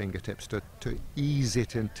safecracker's fingertips, to ease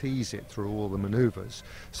it and tease it through all the manoeuvres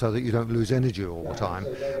so that you don't lose energy all the time.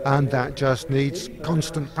 And that just needs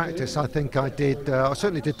constant practice. I think I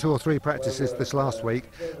certainly did 2 or 3 practices this last week.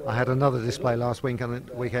 I had another display last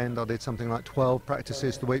weekend. I did something like 12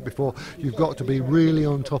 practices the week before. You've got to be really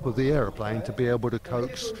on top of the aeroplane to be able to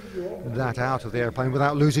coax that out of the airplane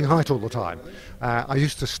without losing height all the time. I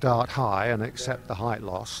used to start high and accept the height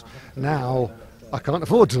loss. Now I can't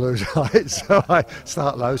afford to lose height, so I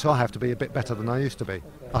start low, so I have to be a bit better than I used to be.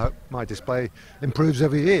 I hope my display improves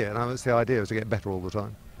every year, and that's the idea, is to get better all the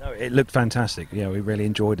time. No, it looked fantastic. Yeah, we really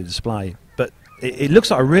enjoyed the display. But it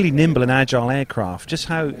looks like a really nimble and agile aircraft. Just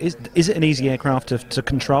how is it an easy aircraft to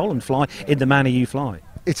control and fly in the manner you fly?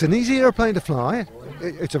 It's an easy airplane to fly.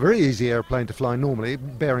 It's a very easy airplane to fly normally,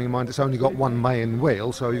 bearing in mind it's only got one main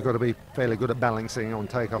wheel, so you've got to be fairly good at balancing on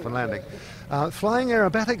takeoff and landing. Flying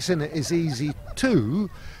aerobatics in it is easy too.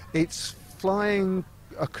 It's flying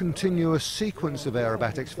a continuous sequence of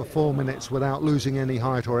aerobatics for 4 minutes without losing any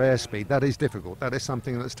height or airspeed. That is difficult. That is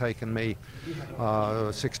something that's taken me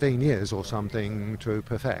 16 years or something to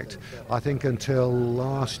perfect. I think until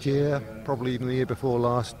last year, probably even the year before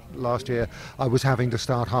last year, I was having to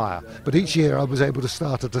start higher. But each year I was able to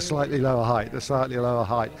start at a slightly lower height,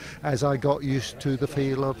 as I got used to the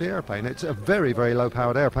feel of the airplane. It's a very, very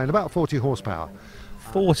low-powered airplane, about 40 horsepower.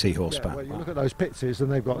 40 horsepower. Yeah, well, you look at those Pizzes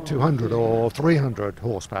and they've got 200 or 300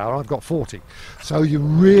 horsepower. I've got 40. So you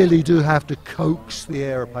really do have to coax the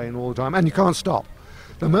aeroplane all the time, and you can't stop.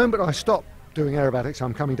 The moment I stop doing aerobatics,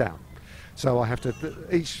 I'm coming down. So I have to,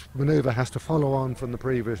 each manoeuvre has to follow on from the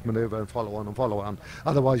previous manoeuvre and follow on and follow on.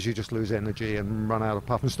 Otherwise you just lose energy and run out of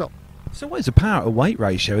puff and stop. So what is the power to weight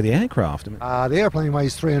ratio of the aircraft? The airplane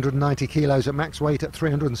weighs 390 kilos at max weight, at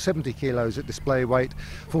 370 kilos at display weight,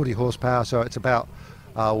 40 horsepower, so it's about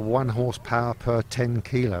 1 horsepower per 10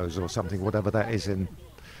 kilos or something, whatever that is in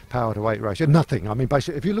power to weight ratio. Nothing. I mean,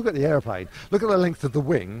 basically, if you look at the airplane, look at the length of the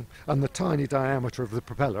wing and the tiny diameter of the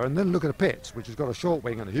propeller, and then look at a Pitts, which has got a short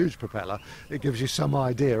wing and a huge propeller, it gives you some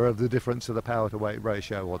idea of the difference of the power to weight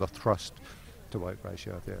ratio or the thrust to weight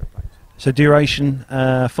ratio of the airplane. So duration,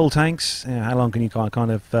 full tanks, how long can you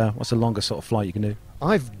kind of what's the longest sort of flight you can do?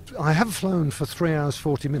 I have flown for 3 hours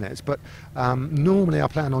 40 minutes, but normally I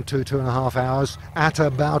plan on 2.5 hours at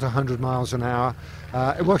about 100 miles an hour.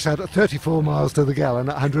 It works out at 34 miles to the gallon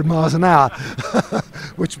at 100 miles an hour,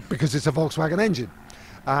 which because it's a Volkswagen engine.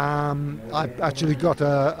 I've actually got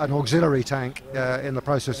an auxiliary tank in the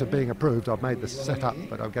process of being approved. I've made the setup,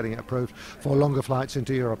 but I'm getting it approved for longer flights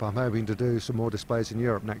into Europe. I'm hoping to do some more displays in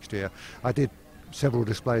Europe next year. I did several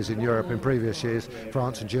displays in Europe in previous years,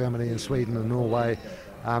 France and Germany and Sweden and Norway.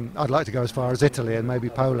 I'd like to go as far as Italy and maybe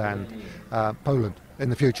Poland in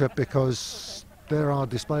the future, because there are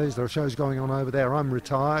displays, there are shows going on over there. I'm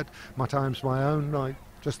retired, my time's my own. I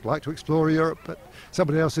just like to explore Europe at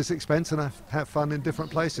somebody else's expense and have fun in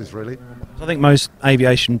different places, really. I think most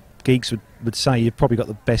aviation geeks would say you've probably got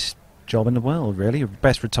the best job in the world, really,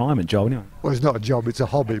 best retirement job anyway. Well, it's not a job, it's a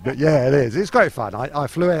hobby, but yeah, it is. It's great fun. I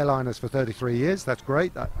flew airliners for 33 years. That's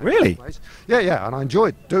great. Really? Yeah, and I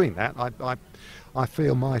enjoyed doing that. I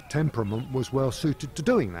feel my temperament was well suited to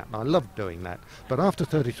doing that, and I loved doing that. But after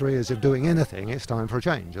 33 years of doing anything, it's time for a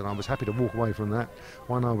change, and I was happy to walk away from that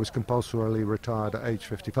when I was compulsorily retired at age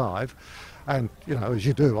 55. And, you know, as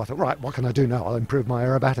you do, I thought, right, what can I do now? I'll improve my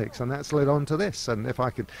aerobatics, and that's led on to this. And if I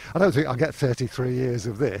could, I don't think I'll get 33 years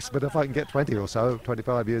of this, but if I can get 20 or so,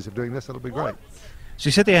 25 years of doing this, that'll be great. So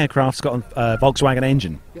you said the aircraft's got a Volkswagen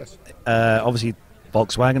engine. Yes. Obviously,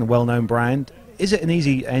 Volkswagen, a well-known brand. Is it an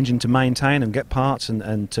easy engine to maintain and get parts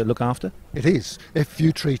and to look after? It is, if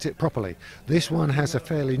you treat it properly. This one has a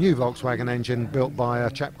fairly new Volkswagen engine built by a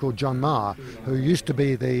chap called John Marr, who used to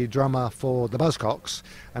be the drummer for the Buzzcocks,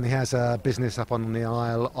 and he has a business up on the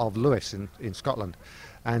Isle of Lewis in Scotland,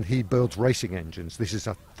 and he builds racing engines. This is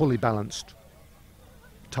a fully balanced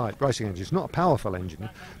type racing engine. It's not a powerful engine,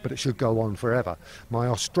 but it should go on forever. My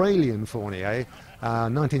Australian Fournier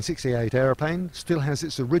 1968 aeroplane still has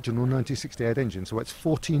its original 1968 engine, so it's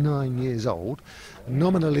 49 years old.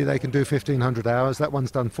 Nominally they can do 1,500 hours. That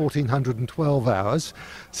one's done 1,412 hours.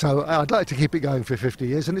 So I'd like to keep it going for 50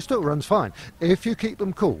 years, and it still runs fine if you keep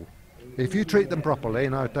them cool. If you treat them properly,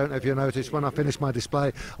 and I don't know if you noticed when I finished my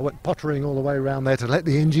display, I went pottering all the way around there to let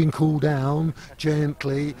the engine cool down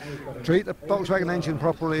gently. Treat the Volkswagen engine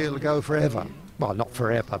properly, it'll go forever. Well, not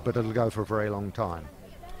forever, but it'll go for a very long time.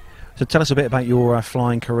 So tell us a bit about your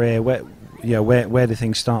flying career. Where do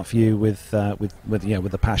things start for you with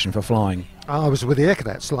the passion for flying? I was with the Air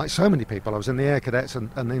Cadets, like so many people. I was in the Air Cadets,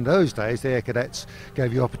 and in those days, the Air Cadets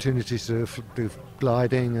gave you opportunities to do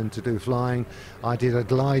gliding and to do flying. I did a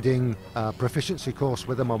gliding proficiency course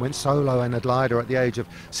with them. I went solo in a glider at the age of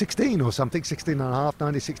 16 or something, 16 and a half,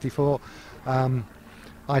 1964.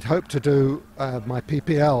 I'd hoped to do my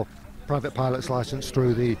PPL, private pilot's license,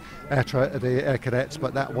 through the Air Cadets,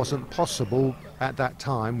 but that wasn't possible at that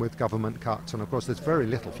time with government cuts. And of course, there's very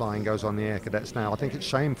little flying goes on the Air Cadets now. I think it's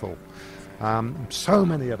shameful. So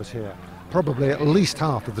many of us here, probably at least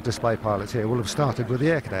half of the display pilots here, will have started with the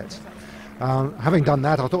Air Cadets. Having done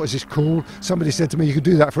that, I thought, is this cool? Somebody said to me, you could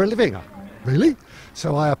do that for a living. Really?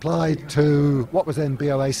 So I applied to what was then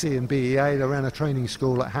BOAC and BEA. They ran a training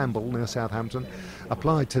school at Hamble near Southampton.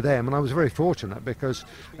 Applied to them, and I was very fortunate because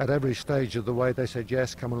at every stage of the way they said,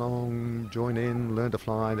 yes, come along, join in, learn to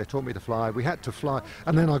fly. They taught me to fly. We had to fly,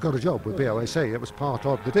 and then I got a job with BOAC. It was part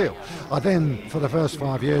of the deal. I then, for the first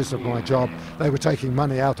 5 years of my job, they were taking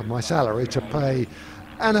money out of my salary to pay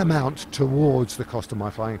an amount towards the cost of my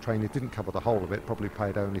flying training. It didn't cover the whole of it, probably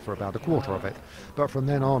paid only for about a quarter of it. But from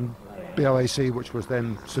then on, BOAC, which was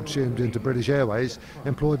then subsumed into British Airways,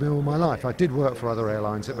 employed me all my life. I did work for other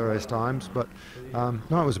airlines at various times, but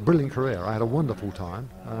no, it was a brilliant career. I had a wonderful time.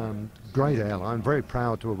 Great airline, very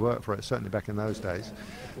proud to have worked for it, certainly back in those days.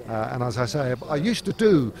 And as I say, I used to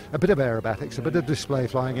do a bit of aerobatics, a bit of display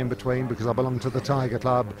flying in between because I belonged to the Tiger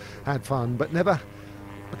Club, had fun, but never,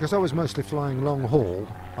 because I was mostly flying long haul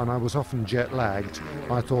and I was often jet lagged,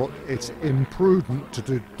 I thought it's imprudent to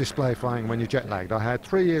do display flying when you're jet lagged. I had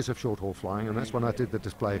 3 years of short haul flying, and that's when I did the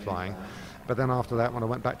display flying. But then after that, when I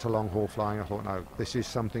went back to long haul flying, I thought, no, this is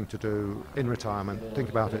something to do in retirement. Think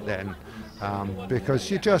about it then, because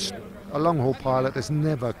you're just a long haul pilot is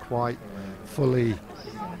never quite fully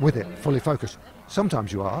with it, fully focused.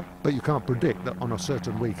 Sometimes you are, but you can't predict that on a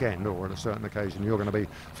certain weekend or on a certain occasion you're going to be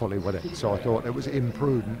fully with it. So I thought it was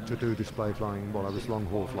imprudent to do display flying while I was long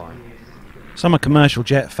haul flying. So I'm a commercial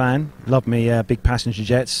jet fan, love me big passenger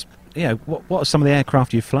jets. What are some of the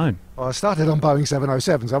aircraft you've flown? Well, I started on Boeing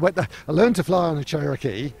 707s. I learned to fly on a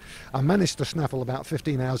Cherokee. I managed to snaffle about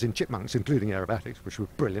 15 hours in Chipmunks, including aerobatics, which was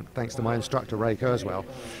brilliant, thanks to my instructor, Ray Kurzweil.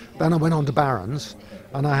 Then I went on to Barons,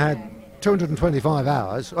 and I had 225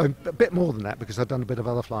 hours, or a bit more than that because I'd done a bit of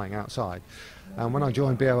other flying outside. And when I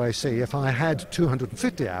joined BOAC, if I had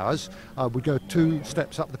 250 hours, I would go 2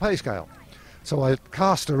 steps up the pay scale. So I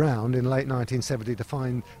cast around in late 1970 to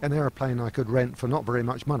find an aeroplane I could rent for not very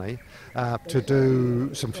much money to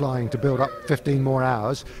do some flying to build up 15 more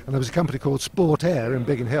hours. And there was a company called Sport Air in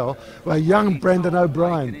Biggin Hill where young Brendan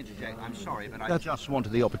O'Brien... I'm sorry, but I just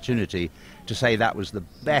wanted the opportunity to say that was the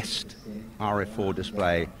best RF4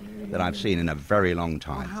 display that I've seen in a very long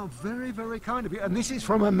time. Oh, how very, very kind of you. And this is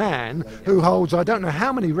from a man who holds, I don't know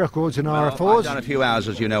how many records in RF4s. I've done a few hours,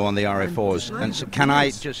 as you know, on the RF4s. And so can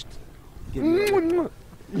I just...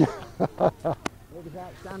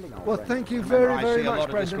 Well, thank you very, very much,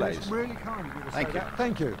 Brendan. It's really kind of you to say that.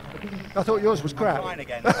 Thank you. I thought yours was crap. Fine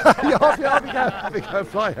again. Off you go,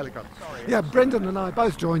 fly helicopter. Yeah, Brendan and I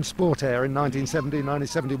both joined Sport Air in 1970,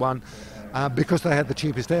 1971, because they had the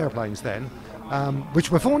cheapest airplanes then,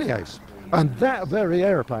 which were Fourniers. And that very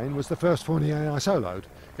aeroplane was the first Fournier I soloed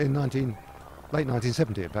in late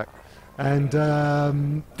 1970, in fact. And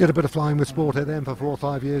did a bit of flying with Sport Air then for 4 or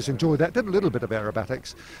 5 years, enjoyed that, did a little bit of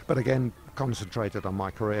aerobatics, but again, concentrated on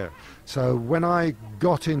my career. So when I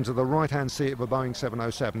got into the right-hand seat of a Boeing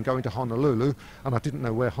 707 going to Honolulu, and I didn't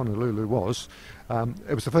know where Honolulu was,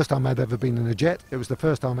 it was the first time I'd ever been in a jet, it was the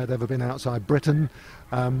first time I'd ever been outside Britain,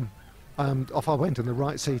 and off I went in the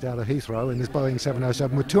right seat out of Heathrow in this Boeing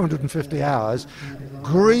 707 with 250 hours,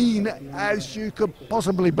 green as you could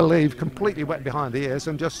possibly believe, completely wet behind the ears,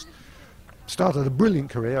 and just started a brilliant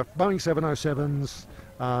career. Boeing 707s,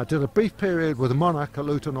 did a brief period with the Monarch at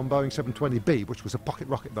Luton on Boeing 720B, which was a pocket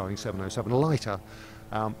rocket Boeing 707, lighter,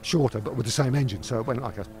 shorter, but with the same engine, so it went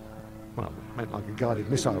like a guided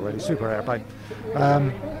missile, really, super airplane.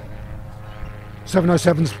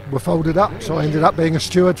 707s were folded up, so I ended up being a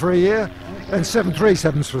steward for a year, and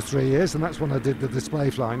 737s for 3 years, and that's when I did the display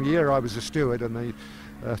flying. A year I was a steward, and the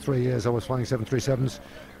 3 years I was flying 737s.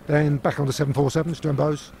 Then back on to 747s,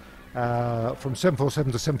 Jumbos. From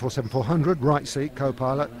 747 to 747-400, right seat,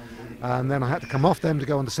 co-pilot. And then I had to come off them to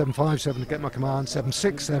go on to 757 to get my command,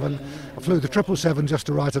 767. I flew the 777 just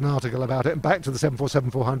to write an article about it, and back to the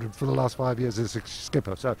 747-400 for the last 5 years as a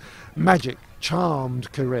skipper. So, magic,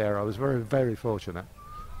 charmed career. I was very, very fortunate.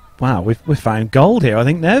 Wow, we've found gold here, I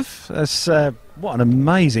think, Nev. That's what an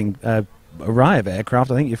amazing array of aircraft.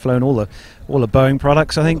 I think you've flown all the Boeing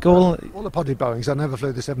products. I think all the podded Boeings. I never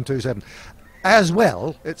flew the 727. As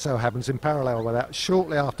well, it so happens, in parallel with that,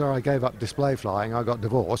 shortly after I gave up display flying, I got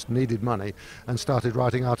divorced, needed money, and started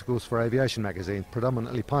writing articles for Aviation Magazine,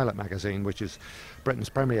 predominantly Pilot Magazine, which is Britain's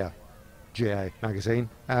premier GA magazine.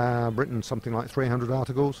 Written something like 300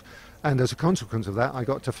 articles, and as a consequence of that, I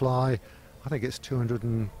got to fly, I think it's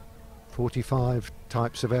 245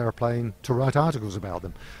 types of airplane to write articles about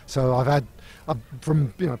them. So I've had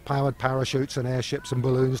from powered parachutes and airships and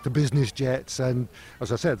balloons to business jets, and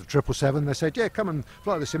as I said, the 777, they said, yeah, come and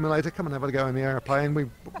fly the simulator, come and have a go in the airplane, we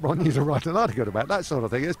want you to write an article about that sort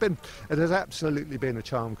of thing. It has absolutely been a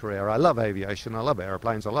charmed career. I love aviation, I love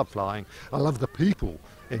airplanes, I love flying, I love the people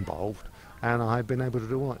involved, and I've been able to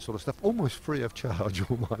do all that sort of stuff almost free of charge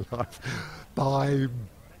all my life by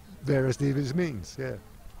various devious means. Yeah.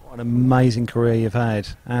 What an amazing career you've had.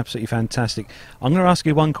 Absolutely fantastic. I'm going to ask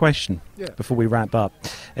you one question before we wrap up.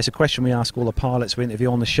 It's a question we ask all the pilots we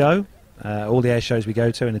interview on the show, all the air shows we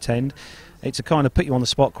go to and attend. It's a kind of put you on the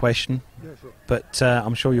spot question, but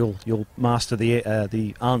I'm sure you'll master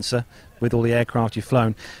the answer with all the aircraft you've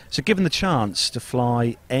flown. So given the chance to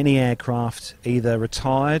fly any aircraft, either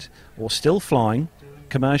retired or still flying,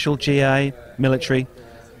 commercial, GA, military,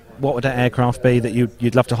 what would that aircraft be that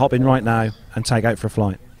you'd love to hop in right now and take out for a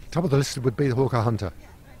flight? Top of the list would be the Hawker Hunter.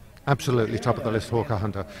 Absolutely top of the list, Hawker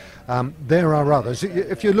Hunter. There are others.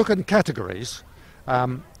 If you look at categories,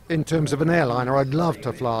 in terms of an airliner, I'd love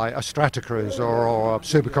to fly a Stratocruise or a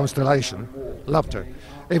Super Constellation. Love to.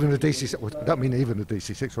 Even a DC-6, I don't mean even a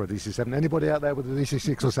DC-6 or a DC-7. Anybody out there with a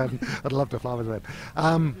DC-6 or 7, I'd love to fly with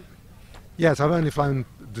them. Yes, I've only flown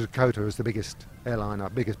Dakota as the biggest airliner,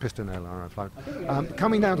 biggest piston airliner I've flown.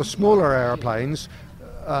 Coming down to smaller airplanes,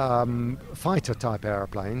 fighter type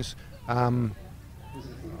airplanes, I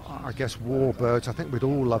guess warbirds. I think we'd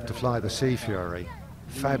all love to fly the Sea Fury.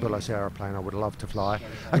 Fabulous airplane I would love to fly.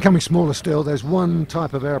 And coming smaller still, there's one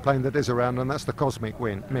type of airplane that is around, and that's the Cosmic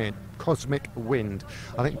Wind. I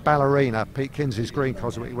think Ballerina, Pete Kinsey's green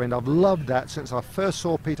Cosmic Wind, I've loved that since I first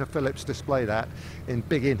saw Peter Phillips display that in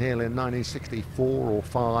Big Inn Hill in 1964 or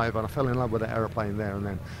 5, and I fell in love with that airplane there and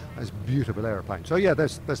then. It's a beautiful airplane. So yeah,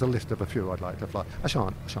 there's a list of a few I'd like to fly. I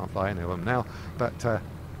shan't fly any of them now, but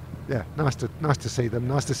yeah, nice to see them.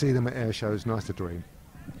 Nice to see them at air shows. Nice to dream.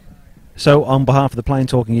 So on behalf of the Plane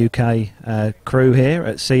Talking UK crew here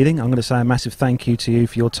at Seething, I'm going to say a massive thank you to you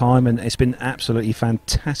for your time, and it's been absolutely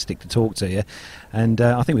fantastic to talk to you. And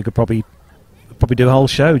I think we could probably do a whole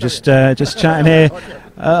show just chatting here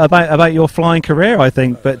about your flying career, I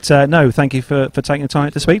think. But no, thank you for taking the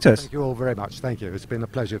time to speak to us. Thank you all very much. Thank you. It's been a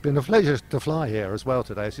pleasure. It's been a pleasure to fly here as well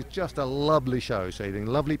today. It's just a lovely show, Seething.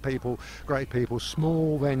 Lovely people, great people,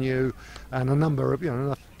 small venue, and a number of,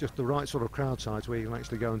 just the right sort of crowd size where you can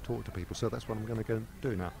actually go and talk to people. So that's what I'm going to go and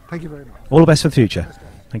do now. Thank you very much. All the best for the future.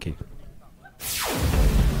 Thank you.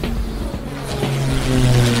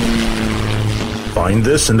 Find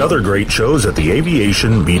this and other great shows at the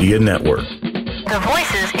Aviation Media Network.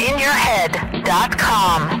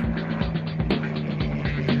 TheVoicesInYourHead.com.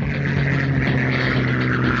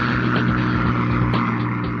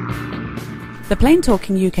 The Plane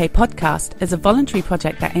Talking UK podcast is a voluntary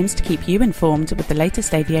project that aims to keep you informed with the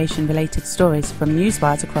latest aviation-related stories from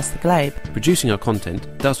newswires across the globe. Producing our content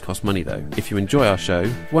does cost money though. If you enjoy our show,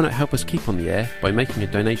 why not help us keep on the air by making a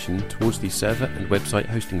donation towards the server and website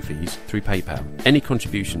hosting fees through PayPal. Any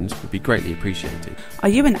contributions would be greatly appreciated. Are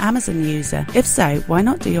you an Amazon user? If so, why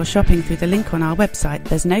not do your shopping through the link on our website?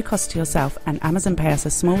 There's no cost to yourself, and Amazon pay us a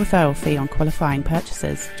small referral fee on qualifying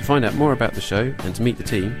purchases. To find out more about the show and to meet the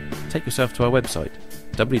team, take yourself to our website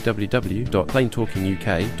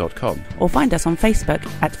www.planetalkinguk.com, or find us on Facebook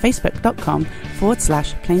at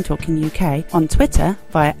facebook.com/planetalkinguk, on Twitter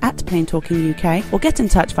via @planetalkinguk, or get in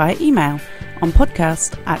touch via email on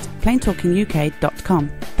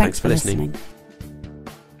podcast@planetalkinguk.com. Thanks for listening.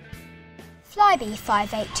 Flybe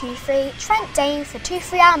 5823, Trent Dane for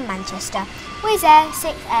 23R Manchester, Wizz Air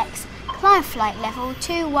 6X, climb flight level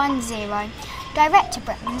 210, direct to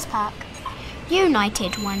Bretlands Park.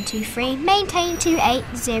 United 123, maintain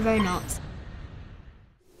 280 knots.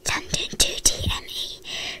 London 2TME,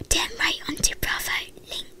 turn right onto Bravo,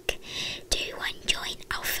 link, 21 join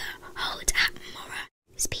Alpha, hold at Mora,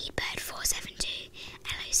 Speedbird 472,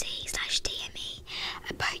 LOC/DME,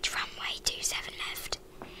 approach runway 27 left.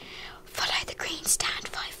 Follow the green stand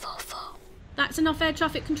 544. That's enough air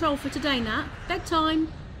traffic control for today, Nat. Bedtime.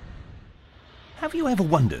 Have you ever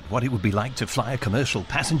wondered what it would be like to fly a commercial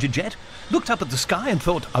passenger jet? Looked up at the sky and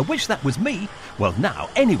thought, I wish that was me? Well, now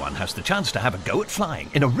anyone has the chance to have a go at flying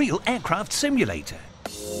in a real aircraft simulator.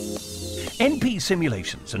 NP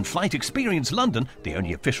Simulations and Flight Experience London, the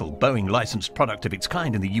only official Boeing licensed product of its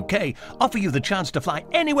kind in the UK, offer you the chance to fly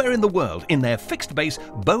anywhere in the world in their fixed-base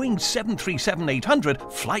Boeing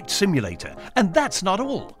 737-800 flight simulator. And that's not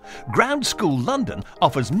all. Ground School London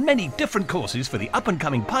offers many different courses for the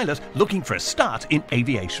up-and-coming pilot looking for a start in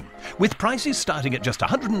aviation. With prices starting at just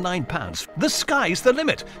 £109, the sky's the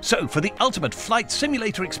limit. So for the ultimate flight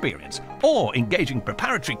simulator experience, or engaging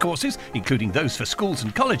preparatory courses, including those for schools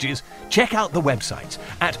and colleges, check out the websites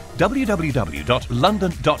at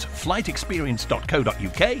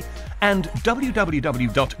www.london.flightexperience.co.uk and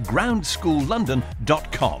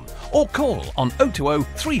www.groundsschoollondon.com or call on 020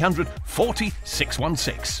 300 40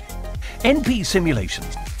 616. NP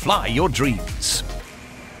Simulations. Fly your dreams.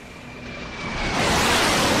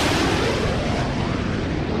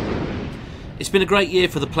 It's been a great year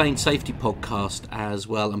for the Plane Safety Podcast as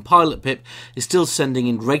well, and Pilot Pip is still sending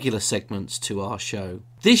in regular segments to our show.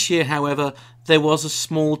 This year, however, there was a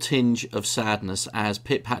small tinge of sadness as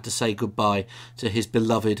Pip had to say goodbye to his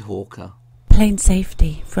beloved Hawker. Plane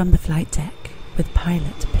Safety from the flight deck with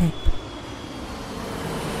Pilot Pip.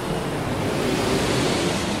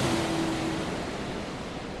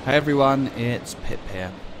 Hey everyone, it's Pip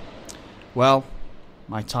here. Well,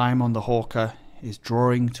 my time on the Hawker is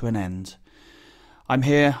drawing to an end. I'm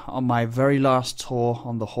here on my very last tour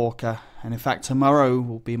on the Hawker, and in fact tomorrow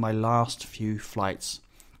will be my last few flights.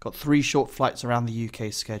 Got 3 short flights around the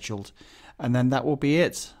UK scheduled, and then that will be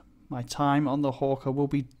it. My time on the Hawker will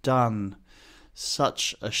be done.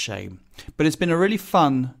 Such a shame. But it's been a really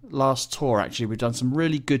fun last tour actually. We've done some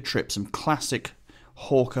really good trips, some classic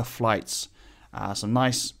Hawker flights. Some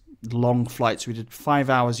nice long flights. We did 5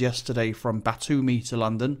 hours yesterday from Batumi to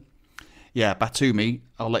London. Yeah, Batumi.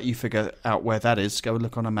 I'll let you figure out where that is. Go and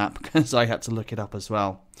look on a map because I had to look it up as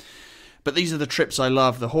well. But these are the trips I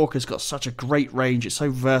love. The Hawker's got such a great range. It's so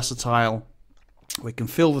versatile. We can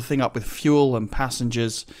fill the thing up with fuel and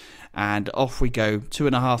passengers, and off we go.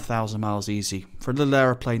 2,500 miles easy. For a little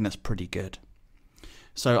aeroplane, that's pretty good.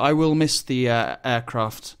 So I will miss the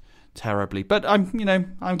aircraft terribly, but I'm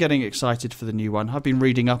getting excited for the new one. I've been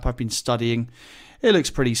reading up. I've been studying. It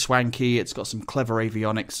looks pretty swanky. It's got some clever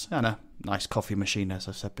avionics and a nice coffee machine, as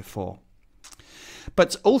I said before.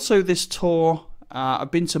 But also this tour,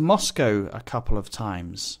 I've been to Moscow a couple of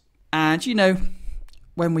times. And,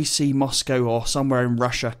 when we see Moscow or somewhere in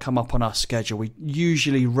Russia come up on our schedule, we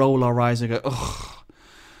usually roll our eyes and go, ugh,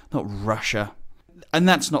 not Russia. And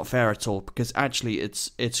that's not fair at all, because actually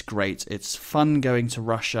it's great. It's fun going to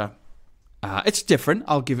Russia. It's different,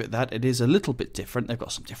 I'll give it that. It is a little bit different. They've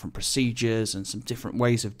got some different procedures and some different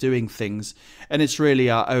ways of doing things. And it's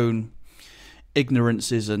really our own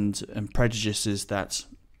ignorances and prejudices that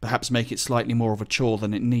perhaps make it slightly more of a chore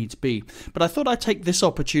than it needs be. But I thought I'd take this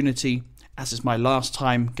opportunity, as it's my last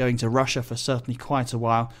time going to Russia for certainly quite a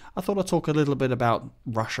while, I thought I'd talk a little bit about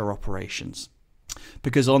Russia operations.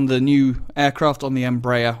 Because on the new aircraft, on the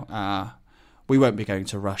Embraer, we won't be going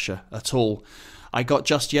to Russia at all. I got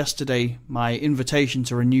just yesterday my invitation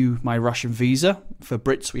to renew my Russian visa. For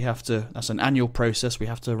Brits, that's an annual process. We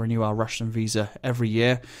have to renew our Russian visa every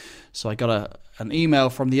year. So I got an email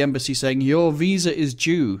from the embassy saying, your visa is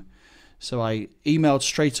due. So I emailed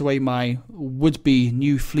straight away my would-be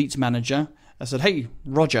new fleet manager. I said, hey,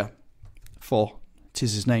 Roger, for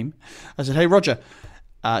 'tis his name. I said, hey, Roger,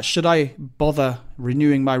 should I bother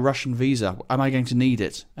renewing my Russian visa? Am I going to need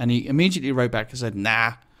it? And he immediately wrote back and said,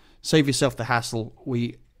 nah. Save yourself the hassle,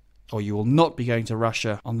 you will not be going to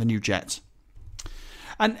Russia on the new jet.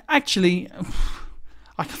 And actually,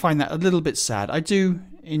 I find that a little bit sad. I do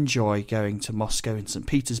enjoy going to Moscow and St.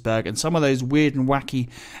 Petersburg and some of those weird and wacky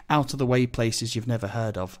out-of-the-way places you've never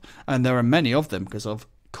heard of. And there are many of them, because of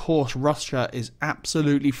course Russia is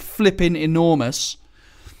absolutely flipping enormous.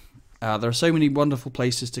 There are so many wonderful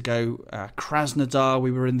places to go. Krasnodar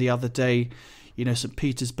we were in the other day. St.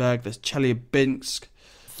 Petersburg, there's Chelyabinsk.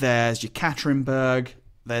 there's Yekaterinburg,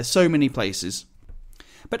 there's so many places.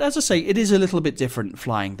 But as I say, it is a little bit different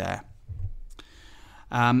flying there.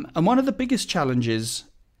 And one of the biggest challenges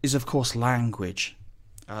is, of course, language.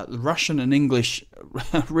 Russian and English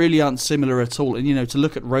really aren't similar at all. And, to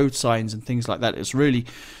look at road signs and things like that, it's really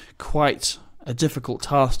quite a difficult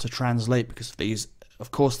task to translate because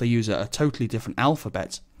they use a totally different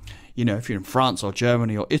alphabet. If you're in France or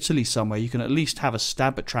Germany or Italy somewhere, you can at least have a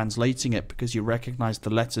stab at translating it because you recognize the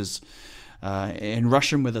letters. In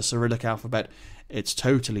Russian with a Cyrillic alphabet, it's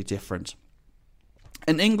totally different.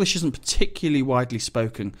 And English isn't particularly widely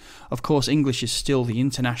spoken. Of course, English is still the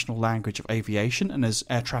international language of aviation, and as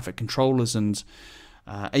air traffic controllers and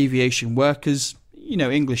aviation workers,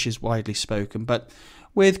 English is widely spoken, but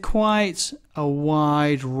with quite a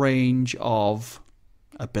wide range of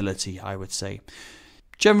ability, I would say.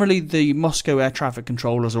 Generally, the Moscow air traffic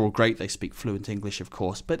controllers are all great. They speak fluent English, of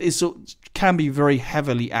course, but it can be very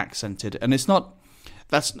heavily accented, and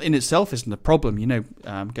that in itself isn't a problem.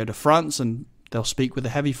 Go to France and they'll speak with a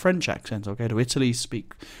heavy French accent, or go to Italy,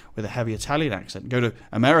 speak with a heavy Italian accent. Go to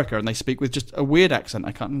America and they speak with just a weird accent.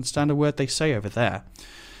 I can't understand a word they say over there.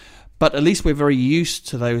 But at least we're very used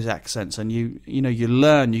to those accents, and you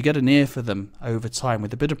learn, you get an ear for them over time.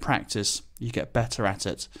 With a bit of practice, you get better at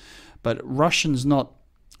it. But Russian's not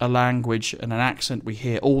a language and an accent we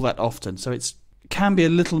hear all that often, so it can be a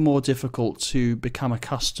little more difficult to become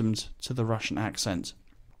accustomed to the Russian accent.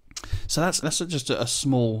 So that's just a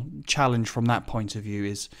small challenge from that point of view,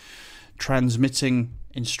 is transmitting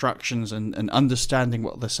instructions and understanding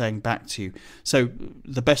what they're saying back to you. So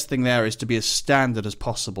the best thing there is to be as standard as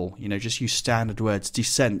possible. Just use standard words: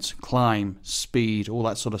 descent, climb, speed, all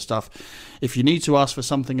that sort of stuff. If you need to ask for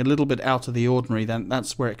something a little bit out of the ordinary, then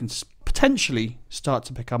that's where it can potentially start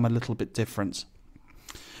to become a little bit different.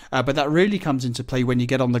 But that really comes into play when you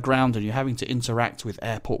get on the ground and you're having to interact with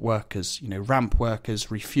airport workers, ramp workers,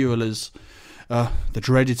 refuelers, the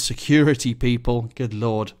dreaded security people, good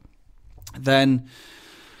Lord. Then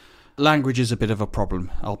language is a bit of a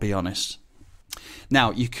problem, I'll be honest.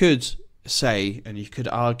 Now, you could say, and you could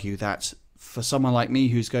argue that for someone like me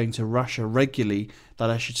who's going to Russia regularly, that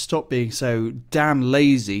I should stop being so damn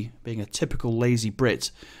lazy, being a typical lazy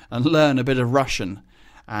Brit, and learn a bit of Russian.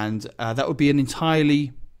 And that would be an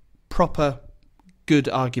entirely proper, good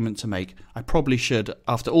argument to make. I probably should.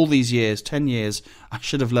 After all these years, 10 years, I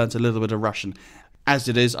should have learnt a little bit of Russian. As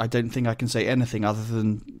it is, I don't think I can say anything other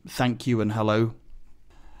than thank you and hello.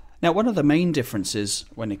 Now, one of the main differences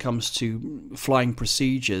when it comes to flying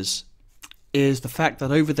procedures is the fact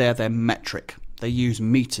that over there they're metric. They use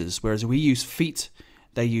meters, whereas we use feet,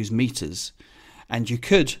 they use meters. And you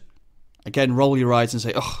could, again, roll your eyes and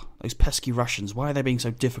say, oh, those pesky Russians, why are they being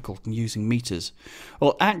so difficult in using meters?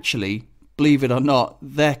 Well, actually, believe it or not,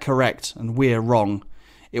 they're correct and we're wrong.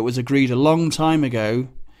 It was agreed a long time ago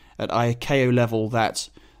at ICAO level that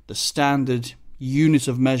the standard unit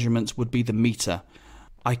of measurements would be the meter.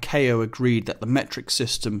 ICAO agreed that the metric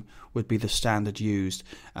system would be the standard used.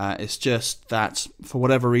 It's just that, for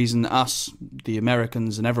whatever reason, us, the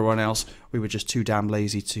Americans and everyone else, we were just too damn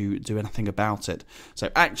lazy to do anything about it.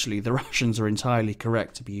 So actually, the Russians are entirely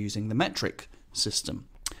correct to be using the metric system.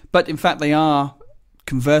 But in fact, they are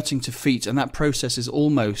converting to feet, and that process is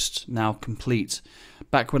almost now complete.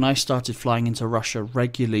 Back when I started flying into Russia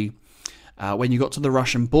regularly, when you got to the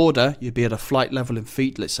Russian border, you'd be at a flight level in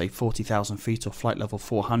feet, let's say 40,000 feet or flight level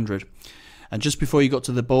 400. And just before you got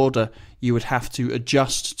to the border, you would have to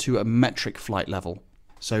adjust to a metric flight level.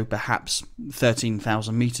 So perhaps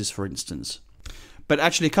 13,000 meters, for instance. But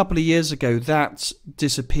actually, a couple of years ago, that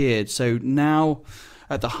disappeared. So now,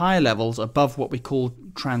 at the higher levels, above what we call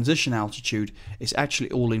transition altitude, it's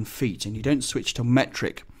actually all in feet. And you don't switch to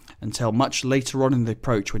metric until much later on in the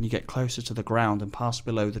approach, when you get closer to the ground and pass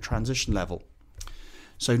below the transition level.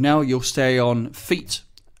 So now you'll stay on feet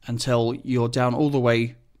until you're down all the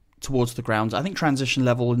way towards the ground. I think transition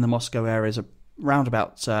level in the Moscow area is around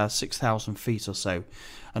about 6,000 feet or so.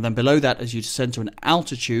 And then below that, as you descend to an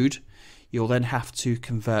altitude, you'll then have to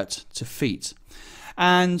convert to feet.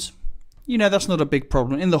 And, that's not a big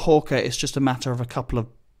problem. In the Hawker, it's just a matter of a couple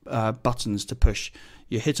of buttons to push.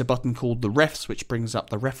 You hit a button called the refs, which brings up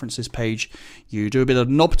the references page. You do a bit of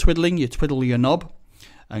knob twiddling, you twiddle your knob,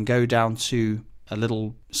 and go down to a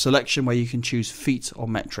little selection where you can choose feet or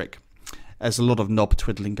metric. As a lot of knob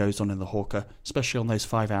twiddling goes on in the Hawker, especially on those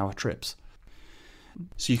 5-hour trips.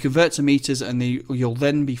 So you convert to meters, and you'll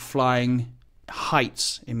then be flying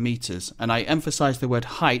heights in meters. And I emphasize the word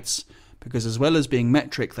heights because, as well as being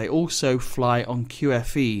metric, they also fly on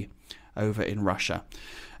QFE over in Russia.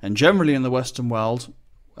 And generally in the Western world,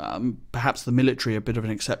 perhaps the military are a bit of an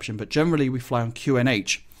exception, but generally we fly on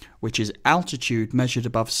QNH. which is altitude measured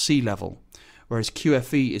above sea level, whereas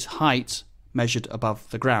QFE is height measured above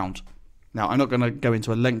the ground. Now, I'm not going to go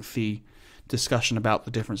into a lengthy discussion about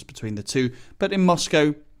the difference between the two, but in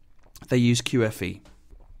Moscow, they use QFE,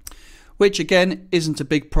 which again isn't a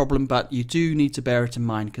big problem, but you do need to bear it in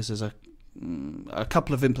mind because there's a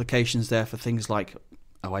couple of implications there for things like,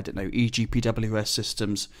 EGPWS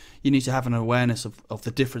systems. You need to have an awareness of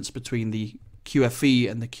the difference between the QFE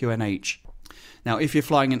and the QNH. Now, if you're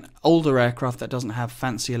flying an older aircraft that doesn't have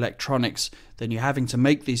fancy electronics, then you're having to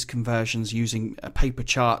make these conversions using paper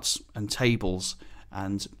charts and tables,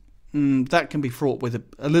 and that can be fraught with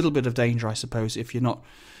a little bit of danger, I suppose, if you're not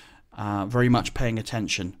very much paying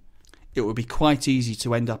attention. It would be quite easy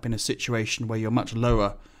to end up in a situation where you're much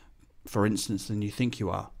lower, for instance, than you think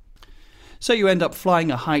you are. So you end up flying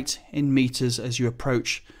a height in meters as you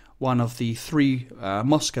approach one of the 3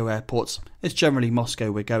 Moscow airports. It's generally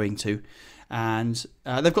Moscow we're going to. And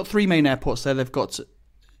they've got 3 main airports there. They've got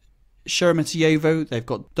Sheremetyevo, they've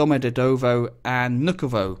got Domodedovo, and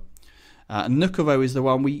Vnukovo. Vnukovo is the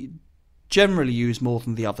one we generally use more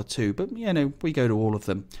than the other 2, but we go to all of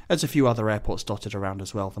them. There's a few other airports dotted around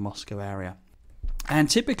as well, the Moscow area. And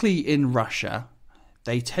typically in Russia,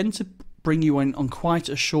 they tend to bring you in on quite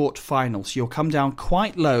a short final, so you'll come down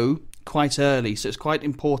quite low, quite early, so it's quite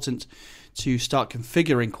important to start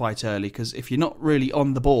configuring quite early, because if you're not really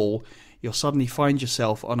on the ball, you'll suddenly find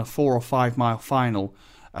yourself on a 4 or 5 mile final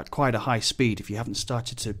at quite a high speed if you haven't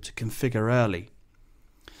started to configure early.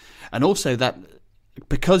 And also that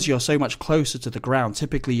because you're so much closer to the ground,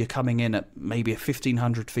 typically you're coming in at maybe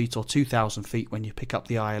 1,500 feet or 2,000 feet when you pick up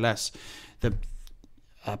the ILS.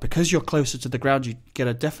 Because you're closer to the ground, you get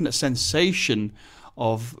a definite sensation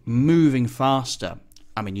of moving faster.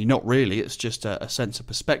 I mean, you're not really, it's just a sense of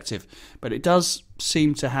perspective. But it does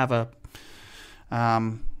seem to have a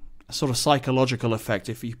sort of psychological effect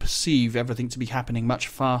if you perceive everything to be happening much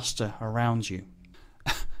faster around you.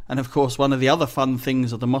 And of course, one of the other fun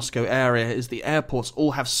things of the Moscow area is the airports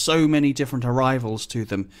all have so many different arrivals to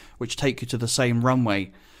them, which take you to the same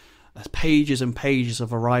runway. There's pages and pages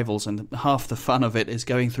of arrivals, and half the fun of it is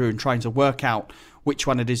going through and trying to work out which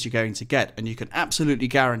one it is you're going to get. And you can absolutely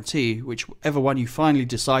guarantee whichever one you finally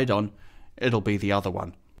decide on, it'll be the other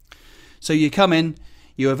one. So you come in,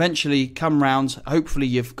 you eventually come round, hopefully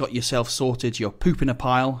you've got yourself sorted, you're poop in a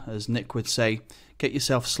pile, as Nick would say, get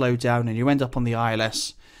yourself slowed down, and you end up on the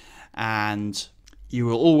ILS, and you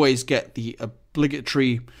will always get the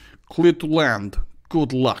obligatory clear to land,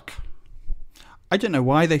 good luck. I don't know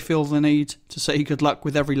why they feel the need to say good luck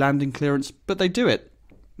with every landing clearance, but they do it.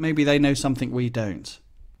 Maybe they know something we don't.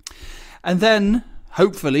 And then,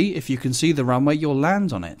 hopefully, if you can see the runway, you'll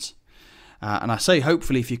land on it. And I say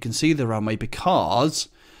hopefully if you can see the runway because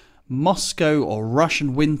Moscow or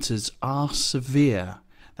Russian winters are severe.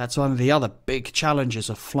 That's one of the other big challenges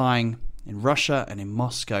of flying in Russia and in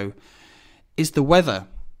Moscow is the weather.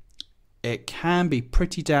 It can be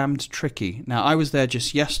pretty damned tricky. Now, I was there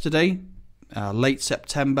just yesterday, late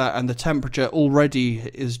September, and the temperature already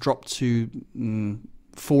is dropped to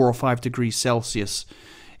 4 or 5 degrees Celsius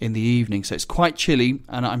in the evening. So it's quite chilly,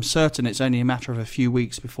 and I'm certain it's only a matter of a few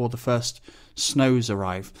weeks before the first snows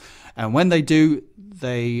arrive. And when they do,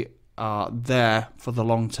 they are there for the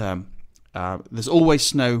long term. There's always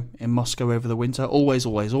snow in Moscow over the winter. Always,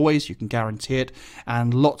 always, always. You can guarantee it.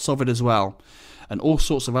 And lots of it as well. And all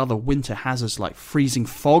sorts of other winter hazards like freezing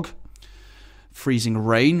fog, freezing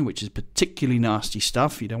rain, which is particularly nasty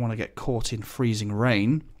stuff. You don't want to get caught in freezing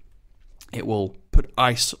rain. It will put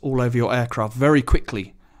ice all over your aircraft very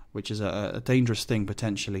quickly, which is a dangerous thing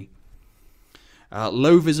potentially.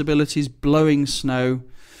 Low visibilities, blowing snow.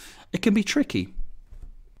 It can be tricky.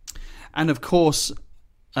 And of course,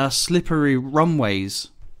 slippery runways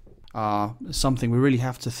are something we really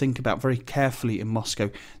have to think about very carefully in Moscow.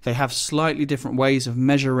 They have slightly different ways of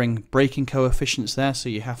measuring braking coefficients there, so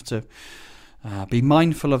you have to be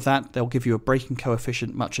mindful of that. They'll give you a braking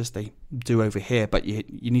coefficient much as they do over here, but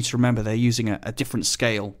you need to remember they're using a different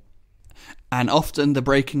scale. And often the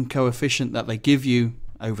braking coefficient that they give you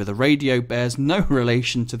over the radio bears no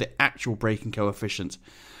relation to the actual braking coefficient.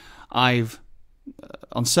 I've,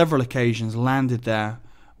 on several occasions, landed there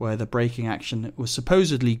where the braking action was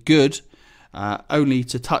supposedly good, only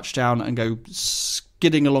to touch down and go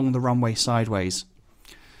skidding along the runway sideways.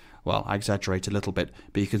 Well, I exaggerate a little bit,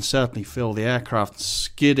 but you can certainly feel the aircraft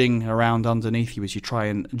skidding around underneath you as you try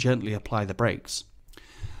and gently apply the brakes.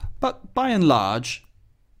 But by and large,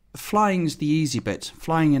 flying's the easy bit,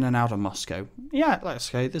 flying in and out of Moscow. Yeah,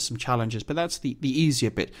 let's say there's some challenges, but that's the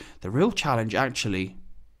easier bit. The real challenge actually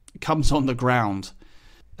comes on the ground.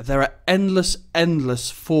 There are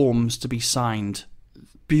endless forms to be signed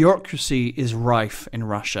bureaucracy is rife in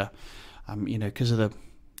Russia, because of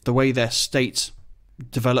the way their state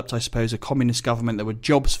developed, I suppose, a communist government. There were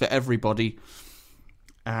jobs for everybody,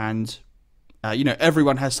 and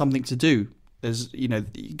everyone has something to do. There's, you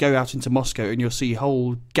go out into Moscow and you'll see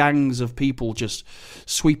whole gangs of people just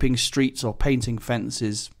sweeping streets or painting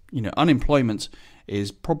fences. Unemployment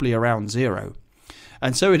is probably around zero.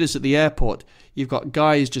 And so it is at the airport. You've got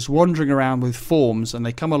guys just wandering around with forms, and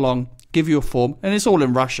they come along, give you a form, and it's all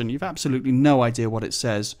in Russian. You've absolutely no idea what it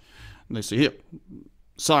says. And they say, here,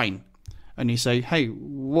 sign. And you say, hey,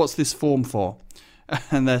 what's this form for?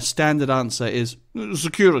 And their standard answer is,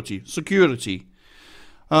 security.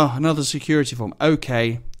 Oh, another security form.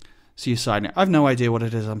 Okay, so you sign it. I've no idea what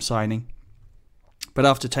it is I'm signing. But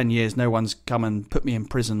after 10 years, no one's come and put me in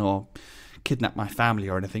prison or kidnapped my family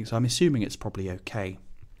or anything, so I'm assuming it's probably okay.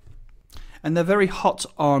 And they're very hot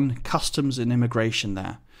on customs and immigration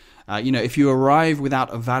there. If you arrive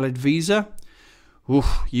without a valid visa,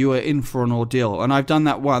 you are in for an ordeal. And I've done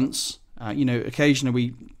that once. Occasionally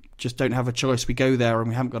we just don't have a choice. We go there and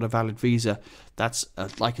we haven't got a valid visa. That's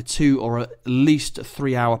like a 2 or at least a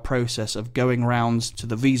 3-hour process of going round to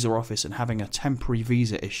the visa office and having a temporary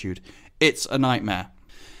visa issued. It's a nightmare.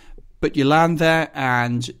 But you land there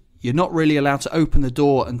and you're not really allowed to open the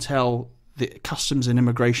door until the customs and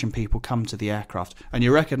immigration people come to the aircraft. And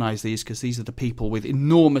you recognise these because these are the people with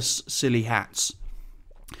enormous silly hats.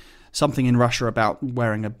 Something in Russia about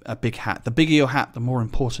wearing a big hat. The bigger your hat, the more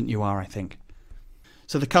important you are, I think.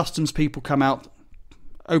 So the customs people come out,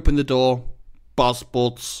 open the door.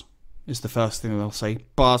 Passports is the first thing they'll say.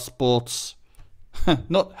 Passports.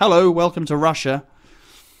 Not, hello, welcome to Russia.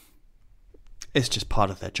 It's just part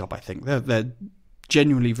of their job, I think. They're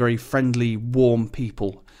genuinely very friendly, warm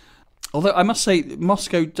people. Although I must say,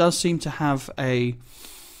 Moscow does seem to have a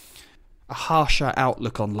harsher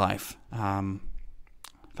outlook on life.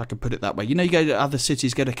 If I can put it that way. You go to other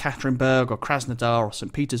cities, go to Ekaterinburg or Krasnodar or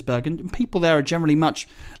St. Petersburg, and people there are generally much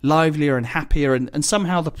livelier and happier, and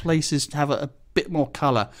somehow the places have a bit more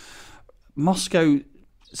colour. Moscow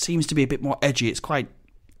seems to be a bit more edgy. It's quite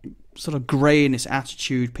sort of grey in its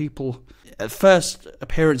attitude. People, at first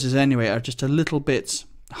appearances anyway, are just a little bit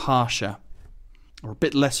harsher or a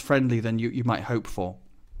bit less friendly than you might hope for.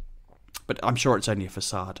 But I'm sure it's only a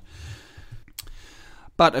facade.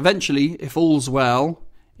 But eventually, if all's well,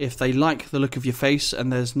 if they like the look of your face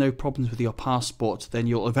and there's no problems with your passport, then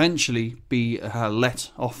you'll eventually be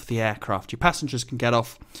let off the aircraft. Your passengers can get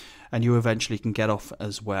off, and you eventually can get off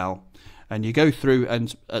as well. And you go through,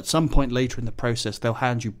 and at some point later in the process, they'll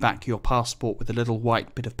hand you back your passport with a little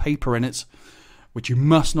white bit of paper in it, which you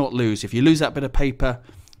must not lose. If you lose that bit of paper,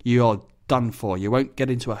 you're done for. You won't get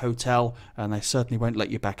into a hotel, and they certainly won't let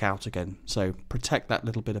you back out again. So protect that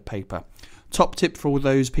little bit of paper. Top tip for all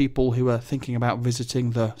those people who are thinking about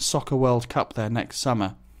visiting the Soccer World Cup there next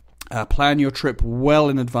summer. Plan your trip well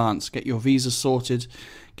in advance. Get your visa sorted.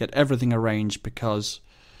 Get everything arranged, because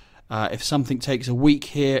if something takes a week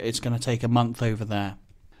here, it's going to take a month over there.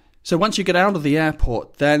 So once you get out of the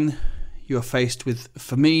airport, then you're faced with,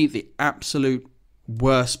 for me, the absolute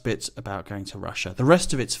worst bit about going to Russia. The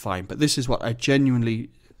rest of it's fine, but this is what I genuinely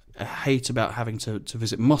hate about having to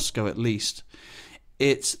visit Moscow, at least.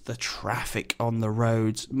 It's the traffic on the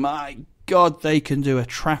roads. My God, they can do a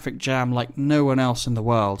traffic jam like no one else in the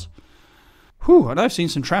world. Whew, and I've seen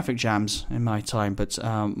some traffic jams in my time, but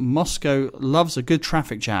Moscow loves a good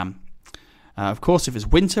traffic jam. Of course, if it's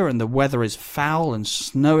winter and the weather is foul and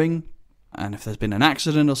snowing, and if there's been an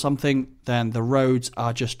accident or something, then the roads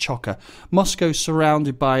are just chocker. Moscow's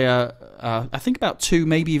surrounded by, I think about 2,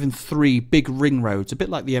 maybe even 3 big ring roads, a bit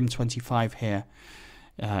like the M25 here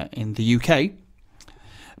in the UK.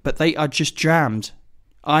 But they are just jammed.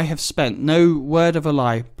 I have spent, no word of a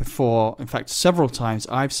lie before, in fact several times,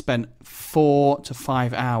 I've spent 4 to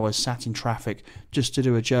 5 hours sat in traffic just to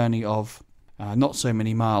do a journey of not so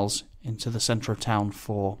many miles into the centre of town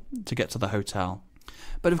to get to the hotel.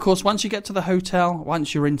 But of course, once you get to the hotel,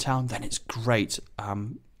 once you're in town, then it's great.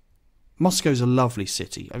 Moscow's a lovely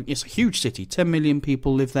city. It's a huge city. 10 million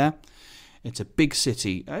people live there. It's a big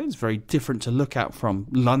city. It's very different to look at from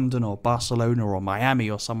London or Barcelona or Miami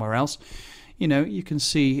or somewhere else. You can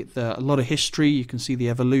see a lot of history. You can see the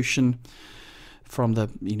evolution from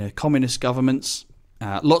the communist governments.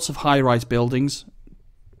 Lots of high-rise buildings.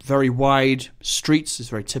 Very wide streets is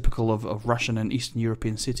very typical of Russian and Eastern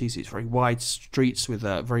European cities. It's very wide streets with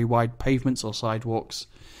very wide pavements or sidewalks.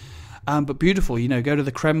 But beautiful. Go to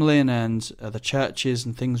the Kremlin and the churches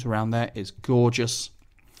and things around there. It's gorgeous.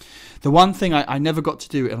 The one thing I never got to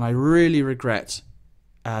do, and I really regret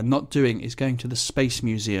not doing, is going to the Space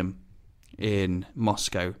Museum in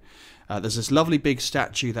Moscow. There's this lovely big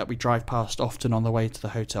statue that we drive past often on the way to the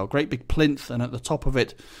hotel. Great big plinth, and at the top of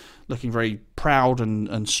it, looking very proud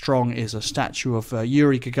and strong, is a statue of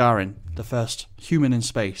Yuri Gagarin, the first human in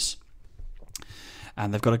space.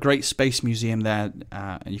 And they've got a great space museum there,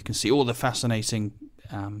 and you can see all the fascinating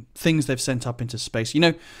things they've sent up into space. You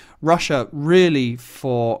know, Russia really,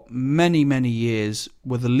 for many, many years,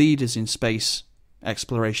 were the leaders in space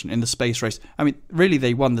exploration, in the space race. I mean, really,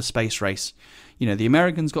 they won the space race. You know, the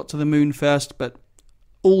Americans got to the moon first, but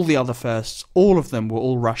all the other firsts, all of them were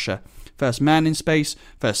all Russia. First man in space,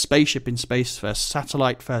 first spaceship in space, first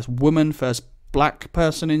satellite, first woman, first black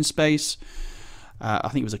person in space. I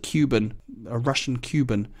think it was a Russian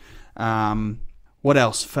Cuban. What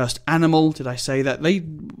else? First animal, did I say that?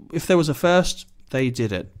 If there was a first, they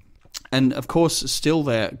did it. And of course, still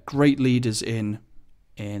they're great leaders in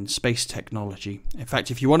space technology. In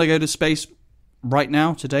fact, if you want to go to space right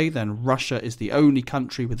now, today, then Russia is the only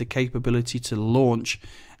country with the capability to launch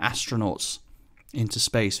astronauts into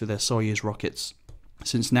space with their Soyuz rockets.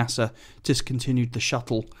 Since NASA discontinued the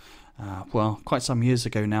shuttle, quite some years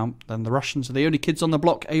ago now, then the Russians are the only kids on the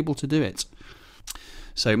block able to do it.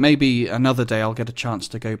 So maybe another day I'll get a chance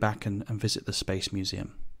to go back and visit the Space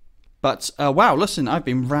Museum. But, wow, listen, I've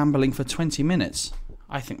been rambling for 20 minutes.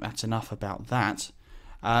 I think that's enough about that.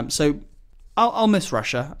 So I'll miss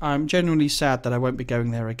Russia. I'm genuinely sad that I won't be going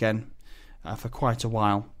there again for quite a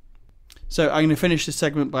while. So I'm going to finish this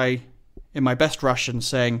segment by, in my best Russian,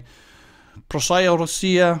 saying Prosaya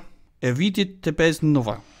Rossiya, evidite bez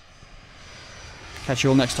nova. Catch you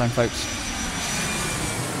all next time, folks.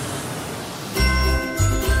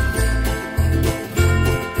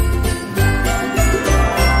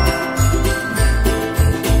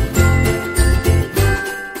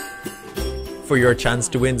 For your chance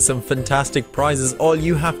to win some fantastic prizes, all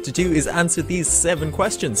you have to do is answer these 7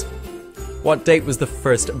 questions. What date was the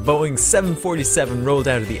first Boeing 747 rolled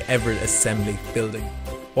out of the Everett Assembly Building?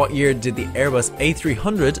 What year did the Airbus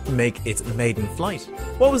A300 make its maiden flight?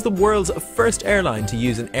 What was the world's first airline to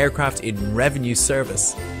use an aircraft in revenue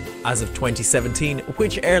service? As of 2017,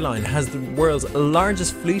 which airline has the world's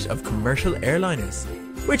largest fleet of commercial airliners?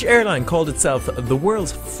 Which airline called itself the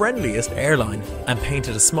world's friendliest airline and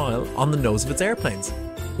painted a smile on the nose of its airplanes?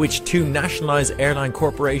 Which 2 nationalised airline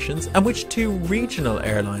corporations and which 2 regional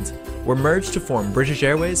airlines were merged to form British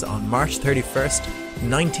Airways on March 31st,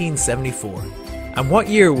 1974? And what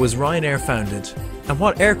year was Ryanair founded? And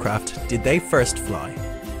what aircraft did they first fly?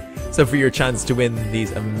 So for your chance to win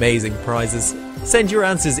these amazing prizes, send your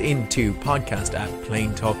answers in to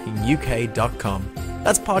podcast@planetalkinguk.com.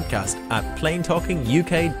 That's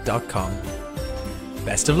podcast@planetalkinguk.com.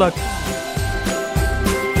 Best of luck.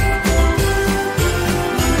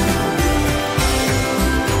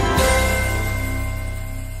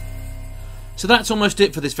 So that's almost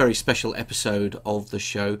it for this very special episode of the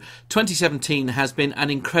show. 2017 has been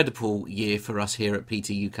an incredible year for us here at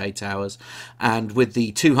PT UK Towers, and with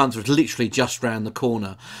the 200 literally just round the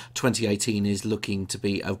corner, 2018 is looking to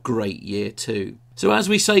be a great year too. So as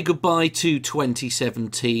we say goodbye to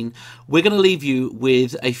 2017, we're going to leave you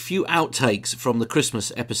with a few outtakes from the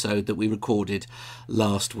Christmas episode that we recorded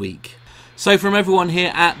last week. So from everyone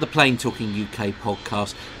here at the Plane Talking UK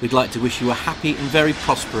podcast, we'd like to wish you a happy and very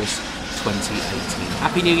prosperous 2018.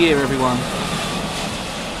 Happy New Year, everyone.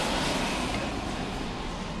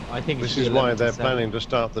 I think this is why they're planning to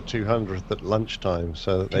start the 200th at lunchtime,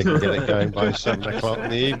 so that they can get it going by 7 o'clock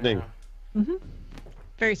in the evening. Mm-hmm.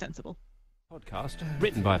 Very sensible. Podcast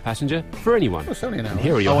written by a passenger for anyone. Oh, certainly and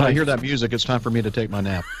here are your when I hosts. hear that music, it's time for me to take my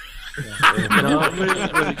nap.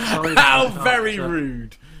 How very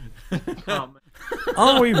rude.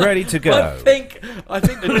 Are we ready to go? I think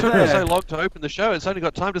it took us so long to open the show. It's only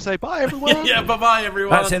got time to say bye, everyone. Yeah, bye,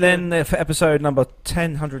 everyone. That's it then for episode number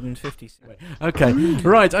 1050. Okay,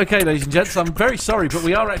 right, okay, ladies and gents, I'm very sorry, but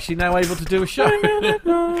we are actually now able to do a show.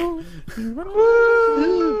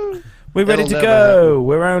 We're ready to go.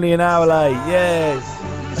 We're only an hour late. Yes.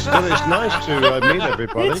 Well, it's nice to meet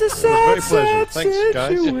everybody. It's a it was very pleasant. Thanks,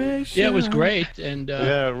 guys. Yeah, it was great. And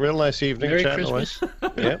yeah, real nice evening. Merry chat Christmas.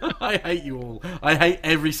 Yeah. I hate you all. I hate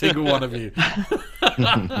every single one of you.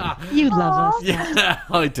 You love us. Yeah,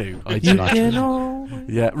 I do.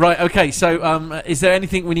 Yeah, right, okay, so is there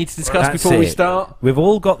anything we need to discuss before we start? We've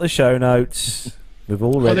all got the show notes. We've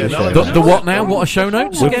all read the show notes. The what now? What are show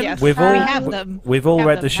notes again? We've we all have them. We've all Have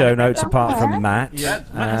read them, the show have notes them. apart from Matt. Yeah.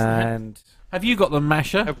 And Have you got them,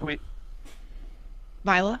 Masha? Have we?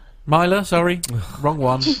 Myla, sorry. Wrong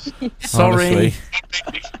one. Sorry. Honestly.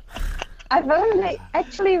 I've only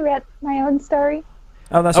actually read my own story.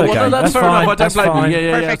 Oh, that's Oh, okay. well, no, that's fair fine. enough. I don't blame you.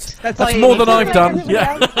 Yeah. Perfect. That's all That's you more need than to I've do. done.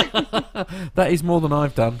 Yeah. That is more than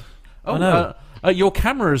I've done. Oh, I know. Your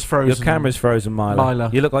camera's frozen. Your camera's frozen, Mila.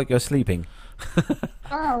 You look like you're sleeping.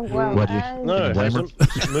 Oh, well. What do you- No, it Blame her? hasn't.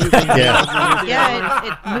 It's moving. Yeah,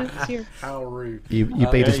 it moves here. How rude. You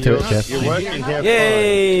beat us to it, Jeff. You're working here.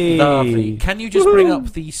 Yay! Lovely. Can you just bring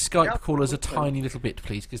up the Skype callers a tiny little bit,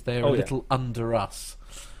 please? Because they're a yeah. little under us,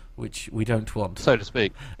 which we don't want. So to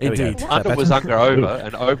speak. Indeed. Under was under over,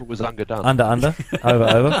 and over was under done. Under.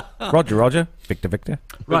 Over. Roger. Victor.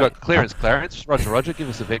 We've got Clarence. Roger, give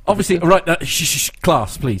us a Victor. Obviously, right,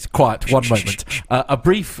 class, please, quiet, one moment. A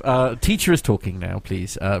brief, teacher is talking now,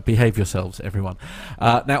 please. Behave yourselves, everyone.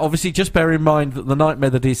 Now, obviously, just bear in mind that the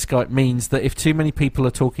nightmare that is Skype means that if too many people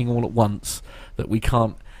are talking all at once, that we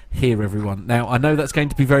can't hear everyone. Now, I know that's going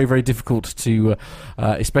to be very, very difficult to,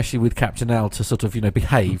 especially with Captain Al, to sort of,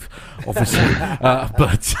 behave, obviously.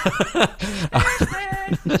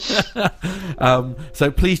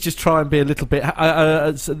 So please just try and be a little bit.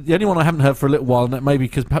 So the only one I haven't heard for a little while, and that maybe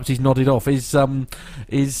because perhaps he's nodded off, is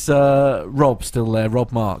Rob still there?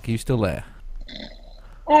 Rob Mark, are you still there?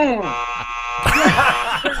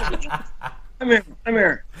 I'm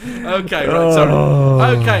here. Okay, right, sorry.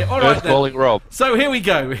 Okay, all right then. Calling Rob. So here we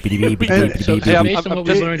go. So based on what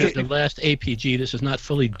we learned at the last APG, this is not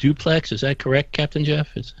fully duplex. Is that correct, Captain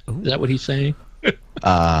Jeff? Is that what he's saying?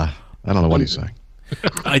 I don't know what he's saying.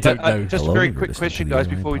 I don't know. Just a very quick question, guys,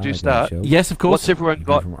 before we do start. Yes, of course. What's everyone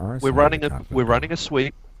got? We're running a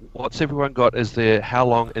sweep. What's everyone got as their how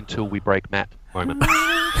long until we break Matt moment?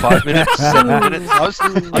 5 minutes, 7 minutes.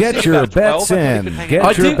 Get your bets in.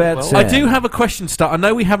 I do have a question to start. I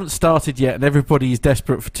know we haven't started yet, and everybody is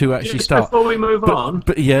desperate to actually start. Before we move on,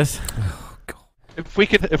 but yes. If we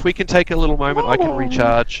can take a little moment, I can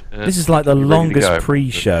recharge. This is like the longest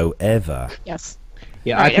pre-show ever. Yes.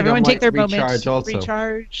 Yeah, All right, everyone take their moment. Also.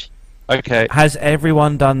 Recharge. Okay. Has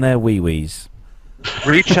everyone done their wee-wees?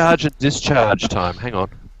 Recharge and discharge time. Hang on.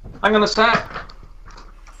 I'm going to start.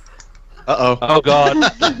 Uh-oh. Oh, God.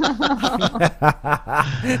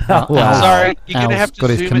 Wow. Sorry, you're going to have got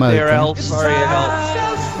to his zoom in commode, there, hasn't Al. he? Sorry,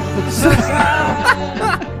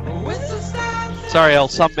 Al. Sorry, Al.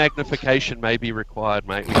 Some magnification may be required,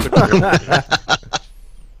 mate. We couldn't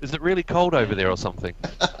Is it really cold over there or something?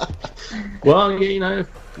 Well,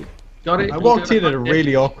 got it. I walked in at a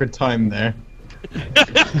really awkward time there.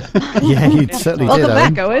 Yeah, you certainly did.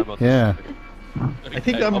 Welcome back, Owen. Yeah. I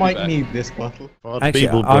think I might need this bottle. Actually,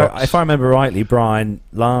 if I remember rightly, Brian,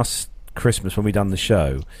 last Christmas when we done the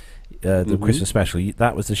show, the Christmas special,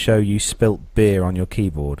 that was the show you spilt beer on your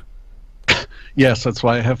keyboard. Yes, that's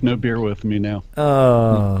why I have no beer with me now.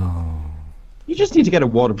 Oh. You just need to get a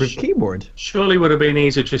waterproof keyboard. Surely would have been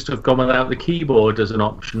easier just to have gone without the keyboard as an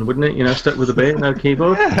option, wouldn't it? Stuck with a beer, no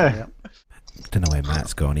keyboard. Yeah. Don't know where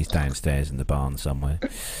Matt's gone. He's downstairs in the barn somewhere.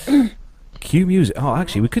 Cue music. Oh,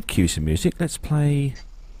 actually, we could cue some music. Let's play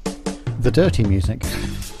the dirty music.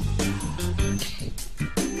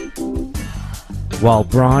 While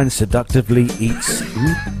Brian seductively eats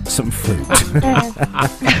some fruit.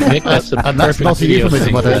 Nick, that's And that's not a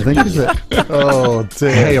euphemism, I don't think, is it? Oh,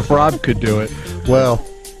 dear. Hey, if Rob could do it. Well.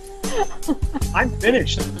 I'm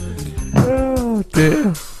finished. Oh,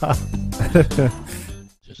 dear.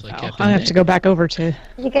 Just like Captain I'll have to go back over to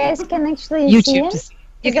You guys can actually see YouTube. it?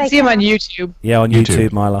 You can see him on YouTube. Yeah, on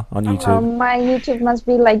YouTube, Mila. On Oh, YouTube. my YouTube must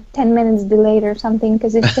be like 10 minutes delayed or something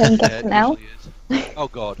because it's saying Captain Al. Oh,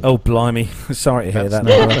 God. Oh, blimey. Sorry to hear that.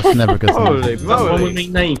 That's never a good thing. Holy moly. With me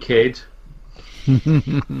naked.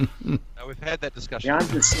 Now, we've had that discussion. Yeah, I'm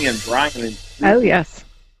just seeing Brian and... Oh, yes.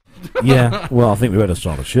 Yeah, well, I think we better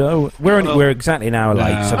start a show. We're exactly an hour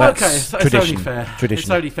late, so that's okay, so tradition. it's only fair. Tradition.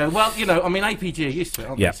 It's only fair. Well, APG are used to it,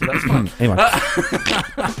 aren't Yeah. they? So that's fine. Anyway.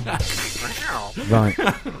 Right.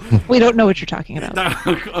 We don't know what you're talking about. No,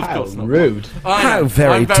 of course not. Rude. How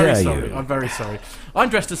very I'm very dare sorry. you. I'm very sorry. I'm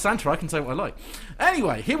dressed as Santa. I can say what I like.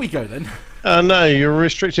 Anyway, here we go then. No, you're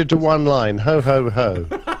restricted to one line. Ho, ho, ho.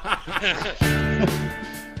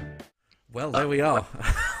 Well, there we are.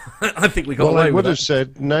 I think we got Well, away I with would have that.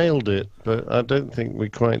 said nailed it, but I don't think we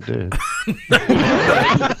quite did.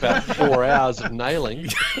 About 4 hours of nailing.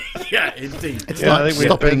 Yeah, indeed. It's Yeah, I like think we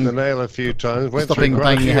stopping, bent the nail a few times. Went stopping through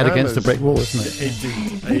quite a banging your few head against the hammers. brick wall, isn't it?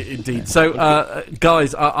 Indeed, indeed. So,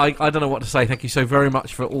 guys, I don't know what to say. Thank you so very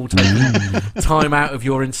much for all taking time out of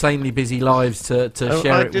your insanely busy lives to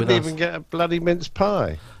share I it with didn't us. even get a bloody mince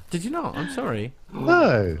pie. Did you not? I'm sorry.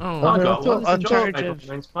 No. Oh, I got thought- one. I George thought- made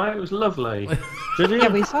a mince pie. It was lovely. Did you? Yeah,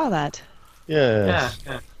 we saw that. Yes.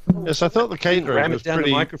 Yeah. Yes, I thought the catering Ram was it down the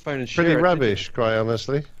pretty, microphone and share pretty it. rubbish, quite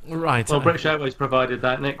honestly. Right. Well, British Airways provided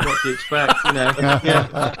that, Nick. What do you expect?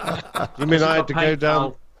 You mean I had to go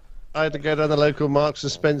down? I had to go down the local Marks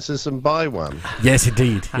and Spencer's and buy one. Yes,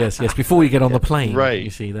 indeed. Yes. Before you get on the plane, Great. You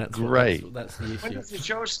see, that's Great. That's the issue. When does the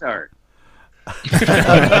show start? Great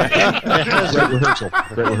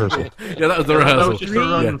rehearsal. Yeah, that was the rehearsal. Just a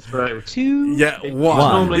run through. 2. Yeah,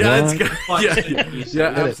 one. Yeah, let's go. Yeah,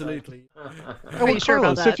 absolutely. Oh, well,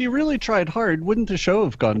 Carlos, if you really tried hard, wouldn't the show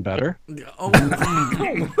have gone better?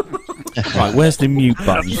 Right, where's the mute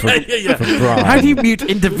button for Brian? How do you mute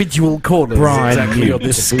individual corners Brian exactly mute. on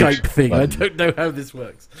this Skype thing? I don't know how this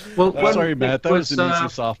works. Well, sorry, Matt, that was an easy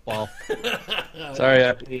softball. Sorry,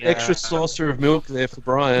 extra saucer of milk there for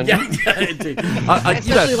Brian. Yeah, indeed. I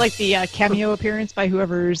especially like the cameo appearance by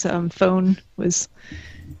whoever's phone was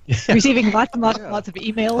receiving lots and lots of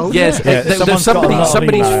emails. Oh, yes, there was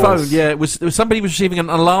somebody's phone. Yeah, it was somebody was receiving an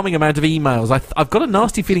alarming amount of emails. I've got a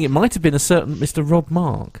nasty feeling it might have been a certain Mr. Rob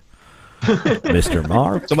Mark. Mr.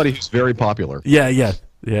 Mark, somebody who's very popular. Yeah.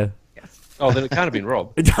 Oh, then it can't have been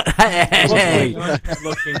Rob. Hey.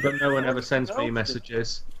 Looking, but no one ever sends me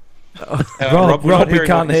messages. Rob, we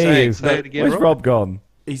can't hear you. Say it again, Where's Rob gone?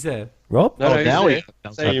 He's there. Rob? No, now he's he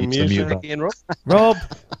there. Say your music again, Rob. Rob?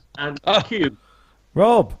 And Cube.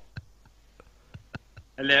 Rob?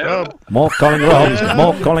 Hello? Mark calling Rob.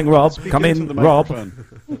 Mark calling Rob. Come in, Rob.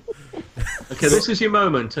 Okay, this is your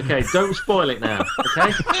moment. Okay, don't spoil it now.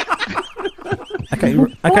 Okay.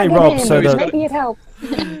 Okay, Rob. So maybe it helps.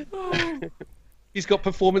 He's got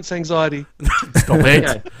performance anxiety. Stop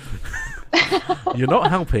it. You're not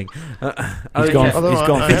helping. He's gone.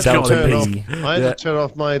 I Fix out to me. I had to turn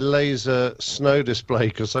off my laser snow display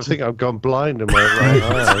because I think I've gone blind in my right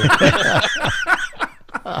eye.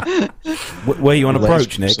 Where you on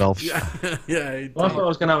approach, Nick? Well, I thought I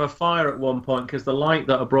was going to have a fire at one point because the light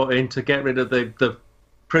that I brought in to get rid of the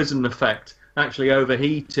prison effect actually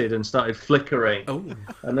overheated and started flickering. Oh.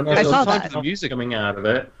 And then I saw that. the music coming out of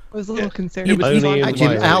it. I was a little concerned.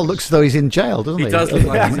 Actually, Al looks as though he's in jail, doesn't he? He does look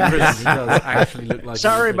like he's in prison. He does actually look like.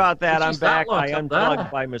 Sorry about that. I'm back. I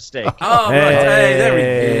unplugged by mistake. Oh, right. Hey, there he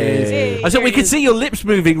is. I said we could see your lips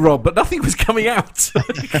moving, Rob, but nothing was coming out.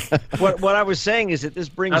 What I was saying is that this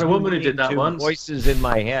brings I had a woman who me did that to once. voices in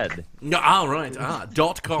my head. Right.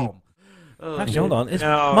 .com. Actually, hold on.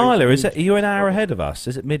 Marla, are you an hour ahead of us?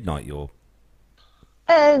 Is it midnight?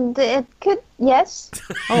 It could, yes.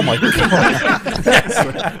 Oh my God!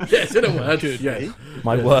 yes, in a word. Yes.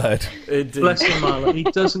 My word. Bless him, Marla. He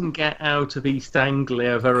doesn't get out of East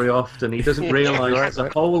Anglia very often. He doesn't realise there's a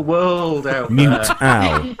whole world out there. Mute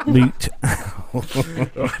Al. Mute Al.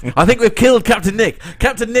 I think we've killed Captain Nick.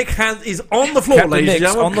 Captain Nick is on the floor, Captain ladies and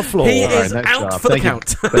Nick's gentlemen. on the floor. He All right, is next out job. for the Thank you. count.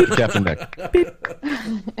 Thank you, Captain Nick.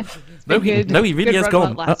 No, he really has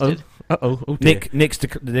gone. Lasted. Oh, Nick's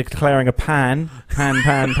declaring a pan.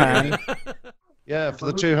 Yeah, for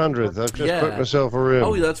the 200th. I've just booked myself a room.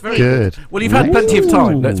 Oh, that's very good. Well, you've had plenty of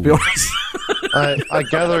time, let's be honest. I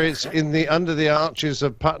gather it's under the arches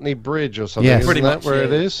of Putney Bridge or something. Yes. Isn't that where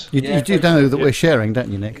it is? You do know that we're sharing, don't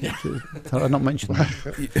you, Nick? I've not mentioned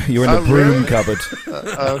that. You're in the broom cupboard.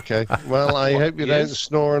 Okay. Well, I hope you don't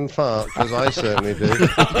snore and fart, because I certainly do.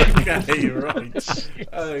 Okay, right.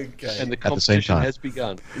 Okay. And the At the same competition time. has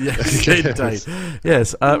begun. Yes, indeed.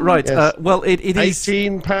 Yes, right. Yes. Well, it is...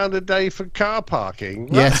 £18 a day for car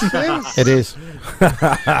parking? Yes, it is.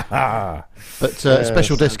 But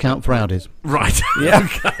special discount for Audis. Right. Yeah.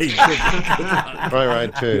 Okay.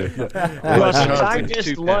 Right, too. Well, since I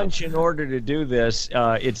missed lunch in order to do this,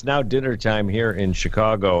 it's now dinner time here in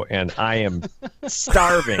Chicago, and I am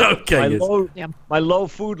starving. Okay. My low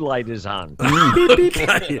food light is on.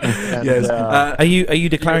 Okay. And, Yes. Are you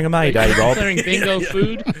declaring a Mayday, Rob? Declaring bingo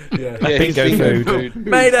food? Yeah. Bingo food.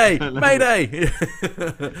 Mayday!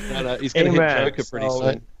 No, he's going to hit Joker pretty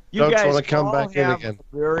soon. You Dogs guys wanna come all back in have again.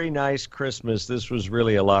 a very nice Christmas. This was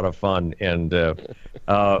really a lot of fun. And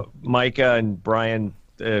Micah and Brian,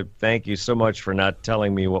 thank you so much for not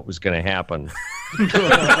telling me what was going to happen.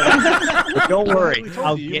 But don't worry.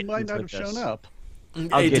 I'll You get might you not with have this. shown up.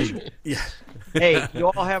 I'll get you. Yeah. Hey, you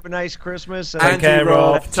all have a nice Christmas. And Take care,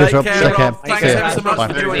 Rob. Take care, Take care. Rob. Thanks See ya. ever so much Bye.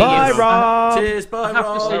 for joining Bye, us. Rob. Cheers. Bye, I have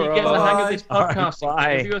to say, you're getting the hang of this Bye. podcast.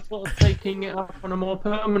 Bye. Have you thought of taking it up on a more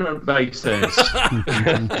permanent basis?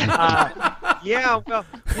 yeah, well,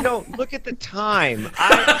 look at the time.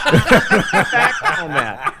 I'm back on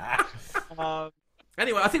that.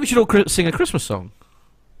 Anyway, I think we should all sing a Christmas song.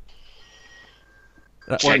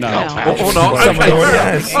 Or not. Or not. Okay.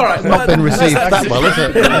 All right. Not been received that well, is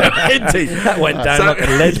it? Indeed. That went down like a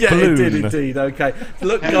lead balloon. It did indeed. Okay.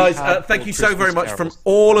 Look, guys, thank you so very much from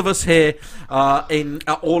all of us here all If you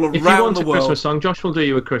around want the a world. Christmas song, Josh will do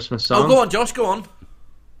you a Christmas song. Oh, go on, Josh. Go on.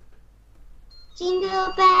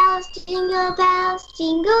 Jingle bells, jingle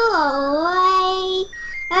all the way.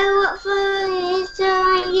 Oh, what fun it is to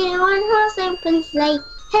ride in a one-horse open sleigh.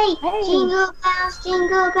 Hey, jingle bells,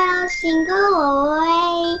 jingle all the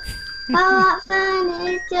way. Oh, what fun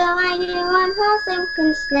it is to ride in a one-horse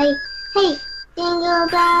open sleigh. Hey, jingle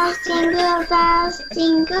bells,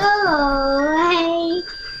 jingle all the way.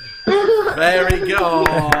 Very good.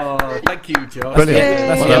 Oh, thank you, Josh. Brilliant.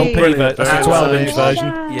 That's the LP, that's the 12-inch version.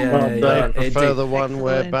 Yeah, I prefer the one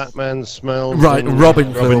where Batman smells. Right,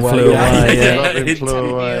 Robin flew away. Robin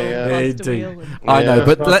flew away. Indeed. I know,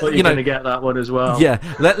 but you're going to get that one as well. Yeah,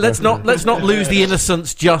 let's not lose the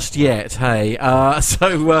innocence just yet. Hey, look,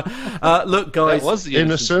 guys, That was the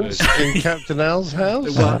innocence in Captain Al's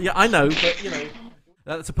house. Well, yeah, I know, but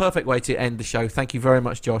that's a perfect way to end the show. Thank you very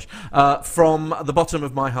much, Josh. From the bottom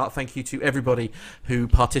of my heart, thank you to everybody who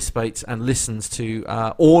participates and listens to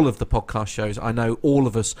all of the podcast shows. I know all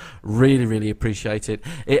of us really, really appreciate it.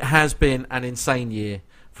 It has been an insane year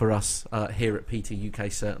for us here at PT UK,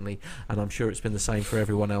 certainly, and I'm sure it's been the same for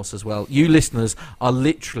everyone else as well. You listeners are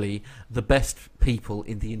literally the best people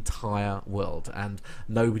in the entire world, and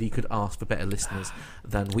nobody could ask for better listeners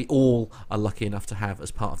than we all are lucky enough to have as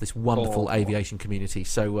part of this wonderful aviation community.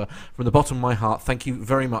 So from the bottom of my heart, thank you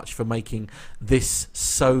very much for making this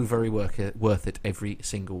so very worth it every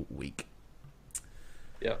single week.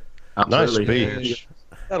 Yeah, nice speech.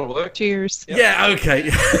 That'll work. Cheers. Yeah, okay.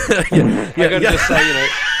 I gotta just say,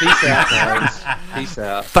 peace out, guys. Peace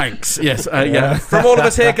out. Thanks. Yes. Yeah. From all of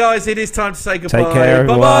us here, guys, it is time to say goodbye. Take care,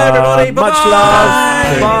 Bye-bye, everybody. Much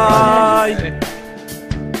Bye-bye. love. Bye.